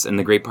Parks and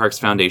the Great Parks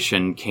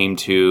Foundation came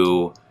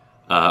to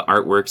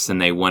Artworks,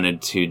 and they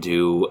wanted to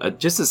do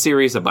just a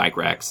series of bike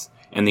racks.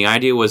 And the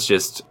idea was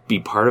just be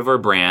part of our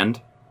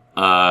brand.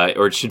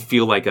 Or it should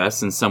feel like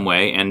us in some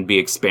way and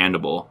be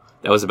expandable.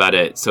 That was about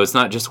it. So it's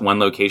not just one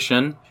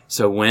location.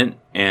 So I went,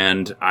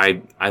 and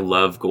I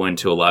love going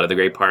to a lot of the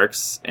great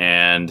parks,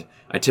 and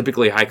I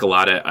typically hike a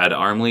lot at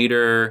Arm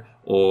Leader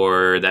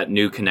or that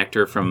new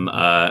connector from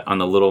on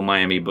the Little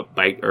Miami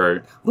bike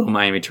or Little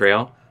Miami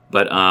Trail,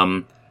 but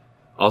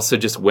also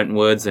just Winton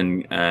Woods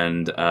and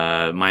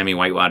Miami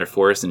Whitewater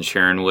Forest and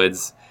Sharon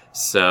Woods.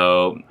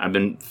 So I've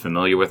been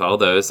familiar with all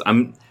those.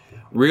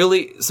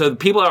 So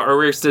people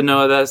are interested to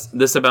know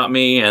this about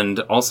me, and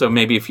also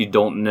maybe if you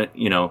don't,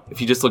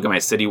 if you just look at my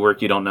city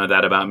work, you don't know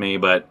that about me,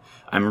 but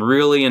I'm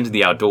really into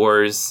the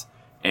outdoors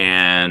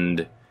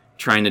and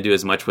trying to do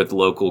as much with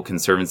local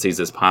conservancies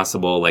as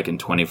possible. Like in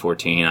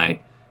 2014, I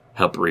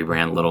helped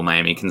rebrand Little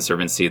Miami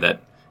Conservancy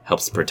that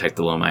helps protect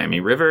the Little Miami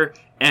River.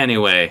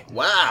 Anyway.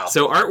 Wow.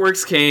 So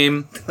Artworks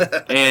came,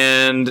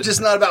 and...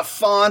 just not about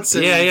fonts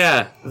and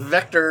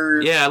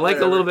vectors. Yeah, I like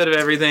a little bit of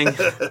everything.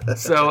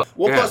 So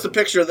we'll post a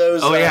picture of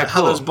those,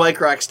 how those bike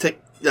racks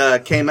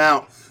came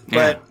out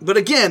But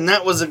again,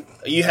 that was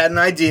you had an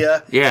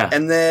idea. Yeah.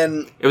 And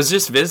then it was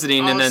just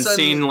visiting and then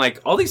seeing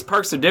like all these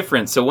parks are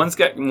different. So one's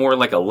got more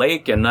like a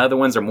lake and the other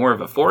ones are more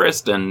of a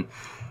forest. And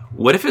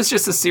what if it's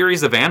just a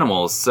series of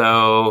animals?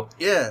 So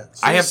yeah,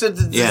 so I said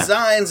the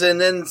designs, and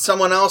then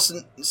someone else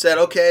said,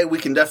 "Okay, we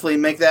can definitely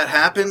make that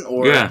happen."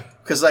 Or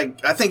because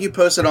like I think you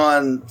posted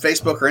on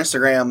Facebook or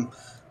Instagram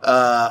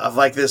of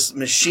like this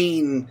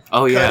machine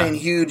cutting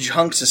huge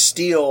hunks of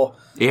steel.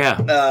 Yeah,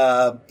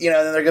 then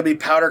they're gonna be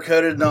powder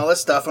coated and all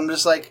this stuff. I'm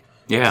just like,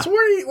 so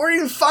where do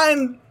you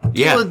find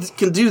people that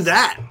can do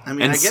that? I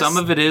mean, and I guess some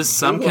of it is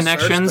some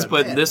connections,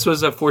 but this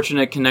was a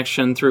fortunate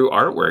connection through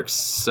Artworks.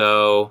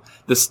 So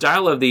the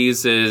style of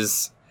these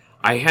is,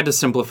 I had to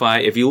simplify.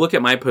 If you look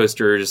at my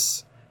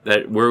posters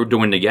that we're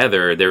doing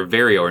together, they're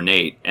very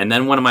ornate. And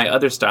then one of my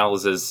other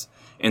styles is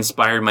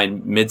inspired my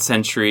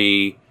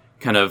mid-century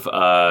kind of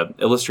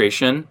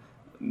illustration.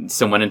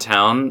 Someone in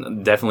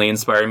town definitely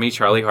inspired me,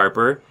 Charlie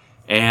Harper.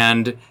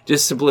 And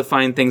just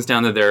simplifying things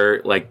down to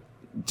their, like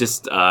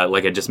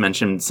I just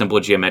mentioned, simple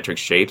geometric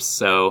shapes.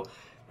 So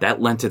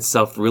that lent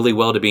itself really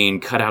well to being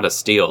cut out of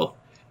steel.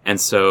 And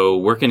so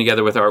working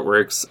together with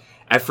Artworks,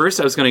 at first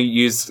I was going to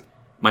use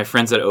my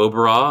friends at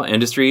Oberall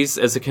Industries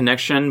as a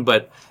connection,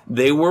 but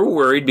they were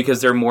worried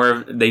because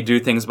they do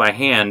things by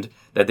hand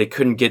that they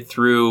couldn't get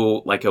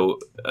through like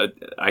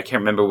I can't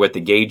remember what the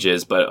gauge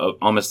is, but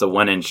almost a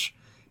 1-inch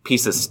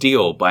piece of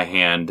steel by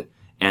hand.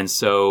 And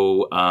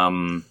so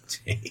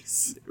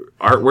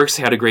Artworks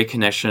had a great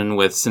connection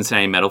with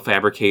Cincinnati Metal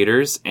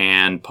Fabricators,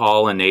 and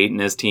Paul and Nate and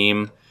his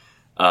team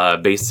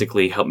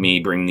basically helped me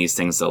bring these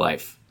things to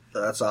life.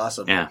 That's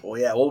awesome. Yeah. Well,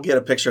 yeah, we'll get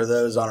a picture of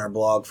those on our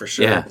blog for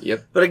sure. Yeah.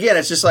 Yep. But again,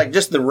 it's just like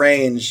the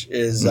range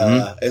is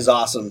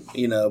awesome,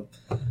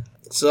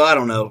 So I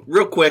don't know.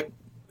 Real quick,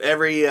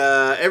 every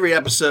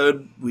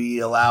episode we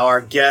allow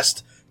our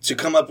guest to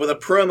come up with a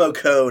promo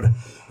code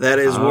that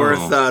is worth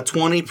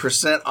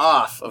 20%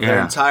 off of their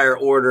entire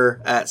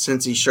order at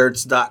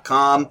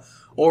CincyShirts.com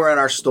or in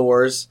our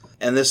stores.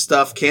 And this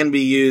stuff can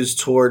be used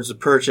towards the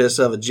purchase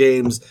of a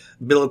James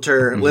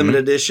Billiter limited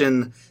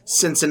edition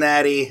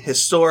Cincinnati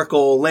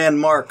historical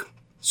landmark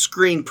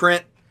screen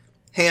print,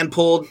 hand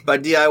pulled by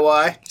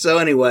DIY. So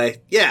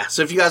anyway,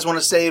 so if you guys want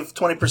to save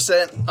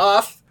 20%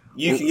 off,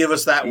 you can give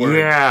us that word.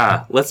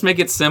 Yeah, let's make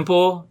it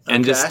simple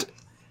and just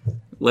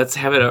let's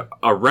have it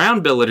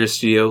around Billiter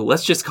Studio.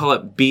 Let's just call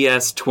it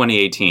BS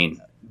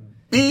 2018.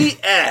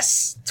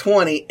 BS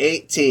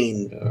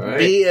 2018. All right.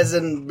 B as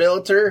in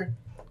Billiter.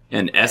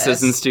 And S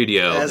as in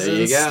studio. As there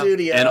you go.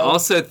 Studio. And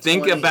also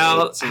think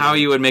about how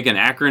you would make an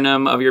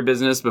acronym of your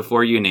business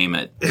before you name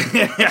it.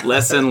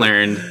 Lesson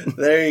learned.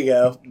 There you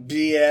go.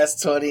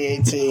 BS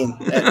 2018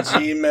 at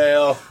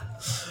Gmail.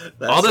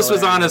 All this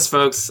was honest,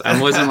 folks. I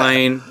wasn't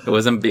lying. It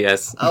wasn't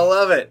BS. I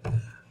love it.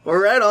 Well,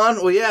 right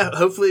on. Well,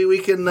 hopefully we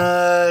can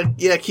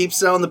keep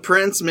selling the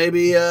prints.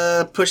 Maybe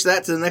push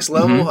that to the next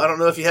level. I don't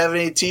know if you have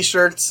any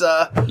T-shirts.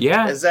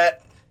 Is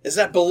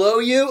that below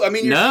you? I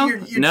mean, you're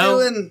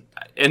doing...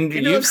 And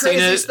you've seen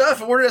it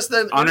stuff. We're just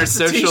on our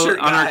social,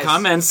 on our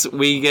comments.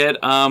 We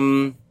get,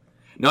 I've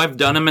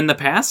done them in the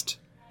past.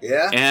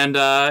 Yeah. And,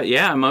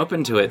 I'm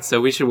open to it. So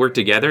we should work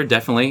together,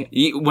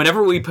 definitely.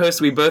 Whenever we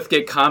post, we both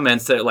get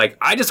comments that like,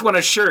 I just want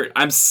a shirt.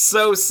 I'm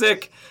so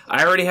sick.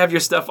 I already have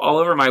your stuff all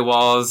over my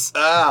walls,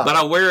 but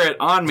I'll wear it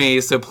on me.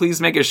 So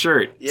please make a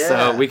shirt. Yeah.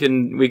 So we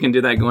can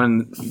do that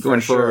going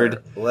forward.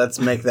 Sure. Let's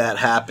make that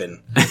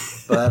happen.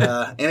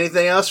 But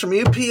anything else from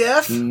you,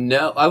 PF?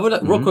 No, I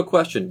would. Real quick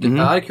question.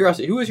 Out of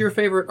curiosity, who is your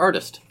favorite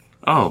artist?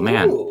 Oh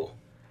man,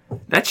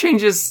 that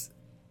changes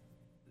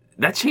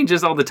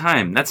all the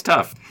time. That's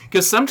tough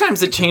because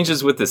sometimes it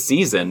changes with the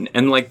season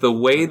and like the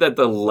way that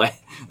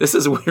this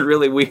is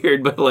really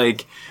weird, but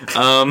like,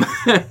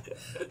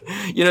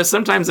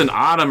 sometimes in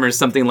autumn or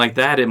something like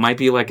that, it might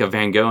be like a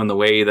Van Gogh in the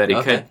way that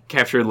he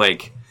captured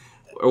like,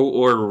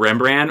 or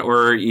Rembrandt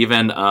or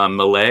even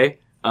Mallet.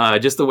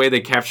 Just the way they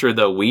capture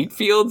the wheat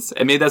fields.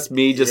 I mean, that's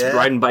me just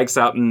riding bikes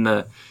out in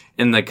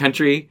the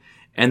country.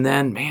 And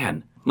then,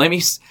 man,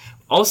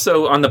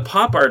 also on the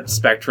pop art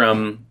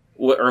spectrum,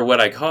 or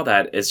what I call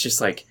that, it's just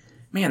like,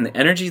 man, the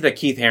energy that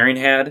Keith Haring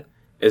had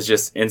is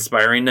just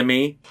inspiring to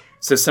me.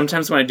 So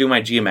sometimes when I do my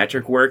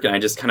geometric work and I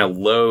just kind of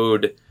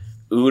load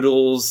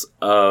oodles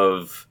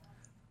of,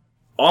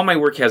 all my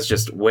work has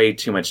just way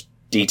too much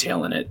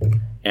detail in it.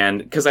 And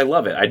because I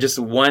love it. I just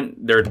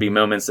want there to be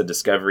moments of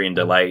discovery and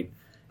delight.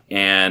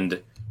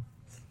 And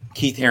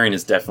Keith Haring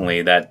is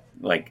definitely that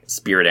like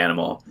spirit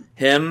animal.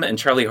 Him and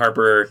Charlie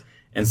Harper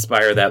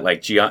inspire that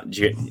like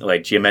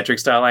geometric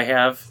style I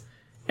have,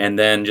 and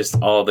then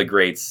just all the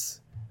greats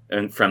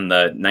and from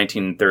the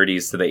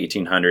 1930s to the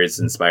 1800s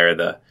inspire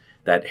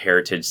that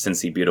Heritage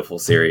Cincy Beautiful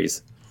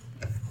series.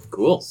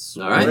 Cool.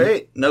 All right.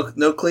 Great.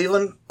 No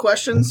Cleveland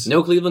questions?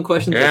 No Cleveland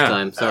questions this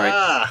time. Sorry.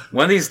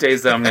 One of these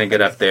days, though, I'm going to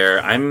get up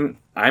there. I'm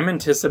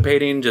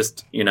anticipating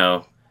just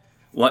now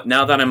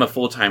that I'm a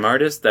full-time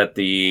artist, that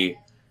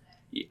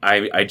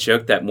I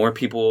joke that more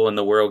people in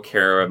the world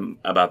care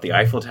about the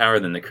Eiffel Tower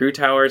than the Crew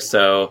Tower,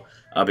 so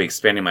I'll be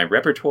expanding my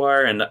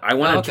repertoire, and I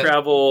want to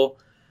travel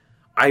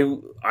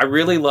I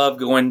really love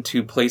going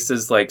to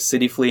places like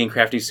City Flea and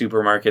Crafty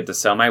Supermarket to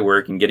sell my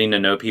work and getting to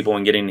know people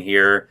and getting to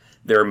hear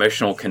their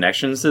emotional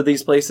connections to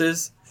these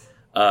places.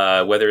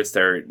 Whether it's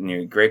their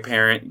great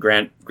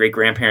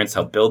grandparents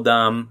helped build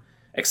them,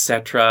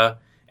 etc.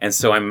 And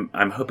so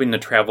I'm hoping to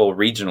travel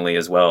regionally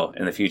as well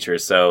in the future.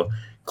 So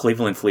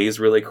Cleveland Flea is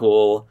really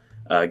cool.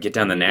 Get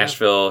down to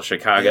Nashville,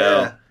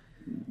 Chicago,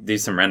 do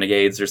some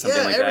Renegades or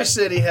something like that. Every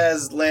city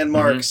has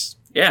landmarks.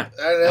 Yeah,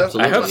 I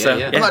hope so.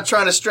 I'm not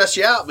trying to stress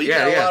you out, but you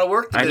got a lot of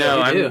work to do.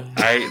 I know.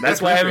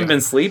 That's why I haven't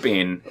been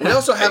sleeping. We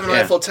also have an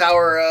Eiffel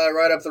Tower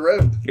right up the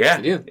road. Yeah,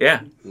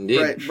 yeah.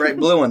 Indeed. Bright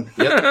blue one.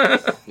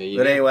 Yep.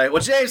 But anyway,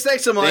 well, James,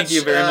 thanks so much. Thank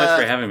you very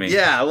much for having me.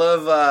 Yeah, I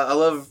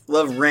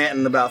love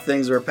ranting about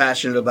things we're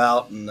passionate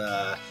about, and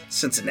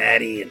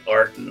Cincinnati and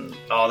art and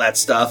all that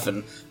stuff.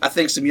 And I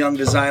think some young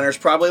designers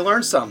probably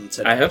learned something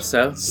today. I hope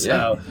so.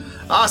 So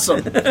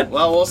awesome.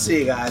 Well, we'll see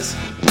you guys.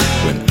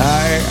 When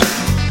I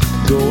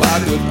go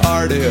out with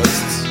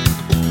artists,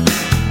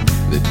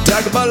 they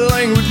talk about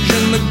language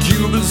and the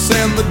cubits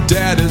and the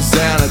daddies,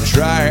 and I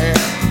try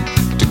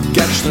to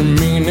catch their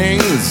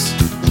meanings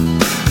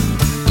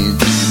and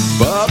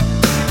keep up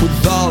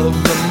with all of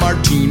the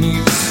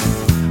martinis.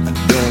 I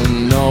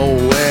don't know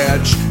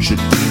which should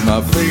be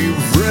my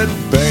favorite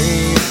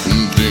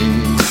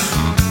paintings.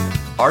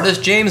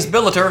 Artist James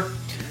Billiter.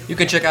 You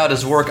can check out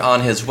his work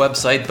on his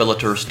website,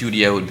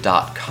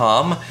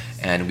 billiterstudio.com.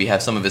 And we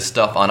have some of his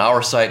stuff on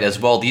our site as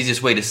well. The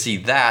easiest way to see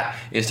that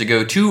is to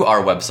go to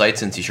our website,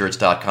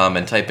 cincyshirts.com,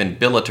 and type in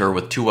Billiter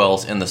with 2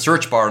 L's in the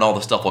search bar, and all the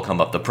stuff will come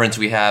up. The prints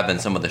we have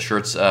and some of the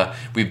shirts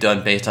we've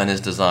done based on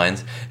his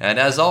designs. And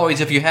as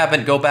always, if you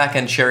haven't, go back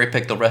and cherry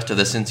pick the rest of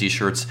the Cincy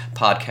Shirts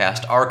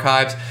podcast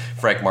archives.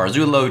 Frank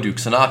Marzullo, Duke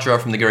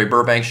Sinatra from The Gary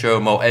Burbank Show,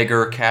 Mo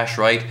Egger, Cash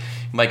Wright,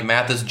 Mike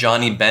Mathis,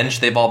 Johnny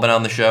Bench, they've all been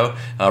on the show.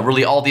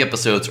 Really, all the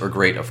episodes are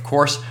great, of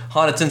course.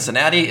 Haunted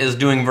Cincinnati is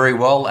doing very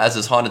well, as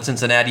is Haunted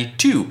Cincinnati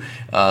 2,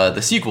 the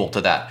sequel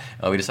to that.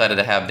 We decided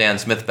to have Dan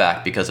Smith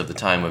back because of the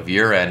time of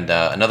year, and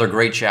another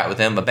great chat with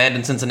him.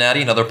 Abandoned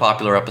Cincinnati, another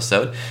popular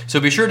episode. So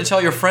be sure to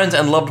tell your friends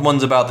and loved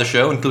ones about the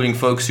show, including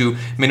folks who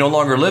may no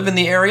longer live in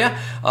the area.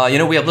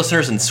 We have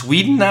listeners in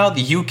Sweden now,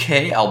 the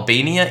UK,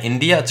 Albania,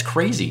 India. It's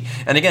crazy.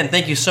 And again,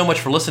 thank you so much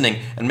for listening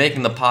and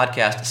making the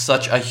podcast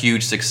such a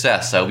huge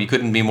success. We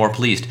couldn't be more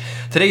pleased.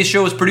 Today's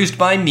show is produced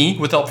by me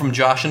with help from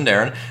Josh and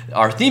Darren.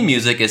 Our theme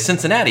music is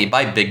Cincinnati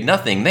by Big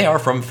Nothing. They are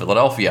from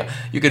Philadelphia.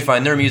 You can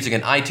find their music in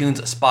iTunes,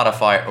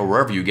 Spotify, or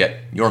wherever you get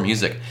your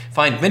music.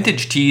 Find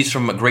vintage tees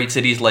from great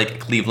cities like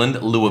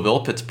Cleveland, Louisville,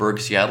 Pittsburgh,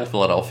 Seattle,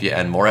 Philadelphia,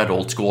 and more at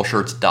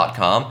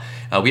oldschoolshirts.com.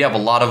 We have a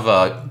lot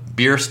of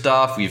beer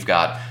stuff. We've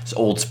got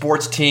old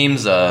sports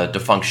teams,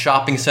 defunct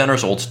shopping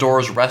centers, old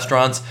stores,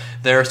 restaurants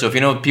there. So if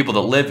you know people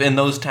that live in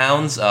those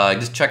towns,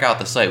 just check out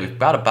the site. We've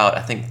got about,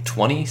 I think,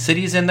 20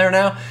 cities in there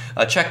now.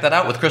 Check that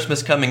out. With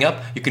Christmas coming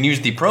up, you can use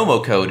the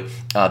promo code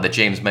that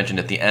James mentioned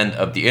at the end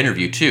of the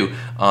interview, too,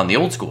 on the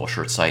Old School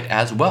Shirt site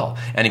as well.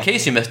 And in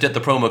case you missed it,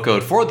 the promo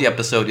code for the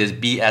episode is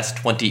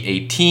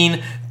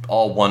BS2018.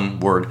 All one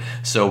word.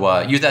 So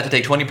use that to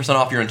take 20%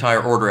 off your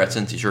entire order at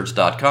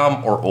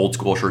cincyshirts.com or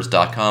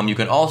oldschoolshirts.com. You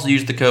can also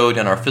use the code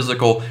in our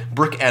physical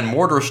brick and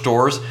mortar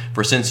stores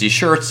for Cincy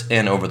Shirts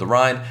in Over the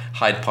Rhine,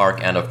 Hyde Park,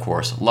 and of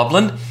course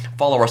Loveland.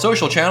 Follow our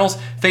social channels,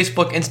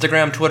 Facebook,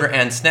 Instagram, Twitter,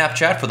 and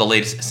Snapchat for the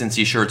latest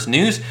Cincy Shirts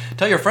news.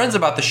 Tell your friends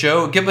about the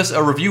show, give us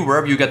a review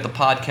wherever you get the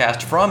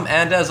podcast from,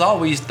 and as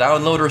always,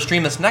 download or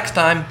stream us next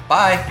time.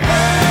 Bye!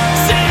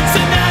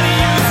 Cincinnati,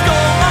 you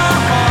stole my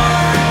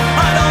heart.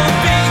 I don't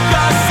think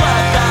I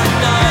slept that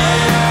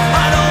night.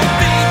 I don't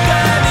think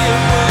that it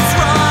was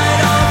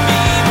right of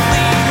me to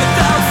leave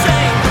without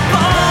saying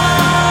goodbye.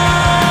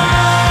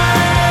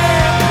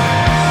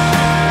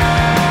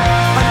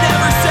 I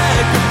never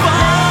said goodbye.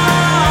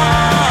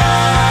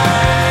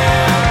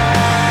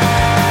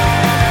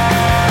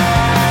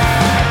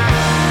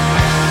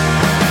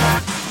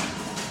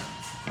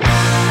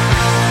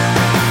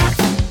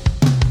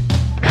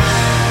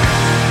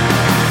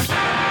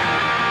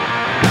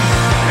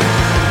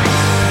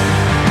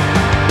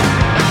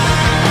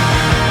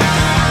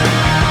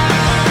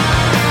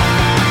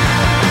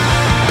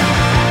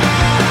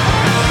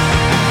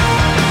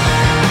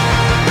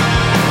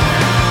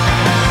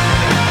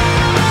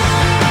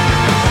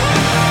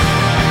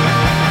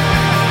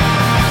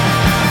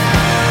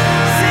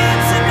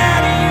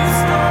 Cincinnati, you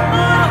stole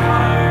my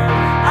heart.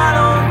 I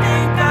don't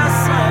think I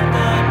slept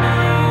that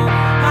night.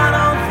 I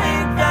don't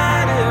think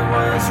that it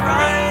was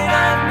right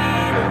of me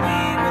to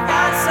leave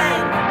without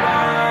saying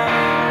goodbye.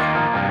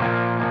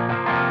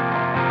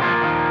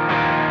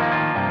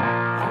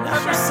 I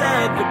never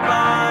said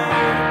goodbye.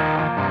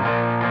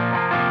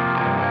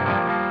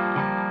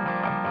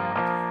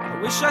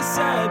 I wish I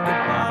said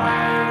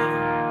goodbye.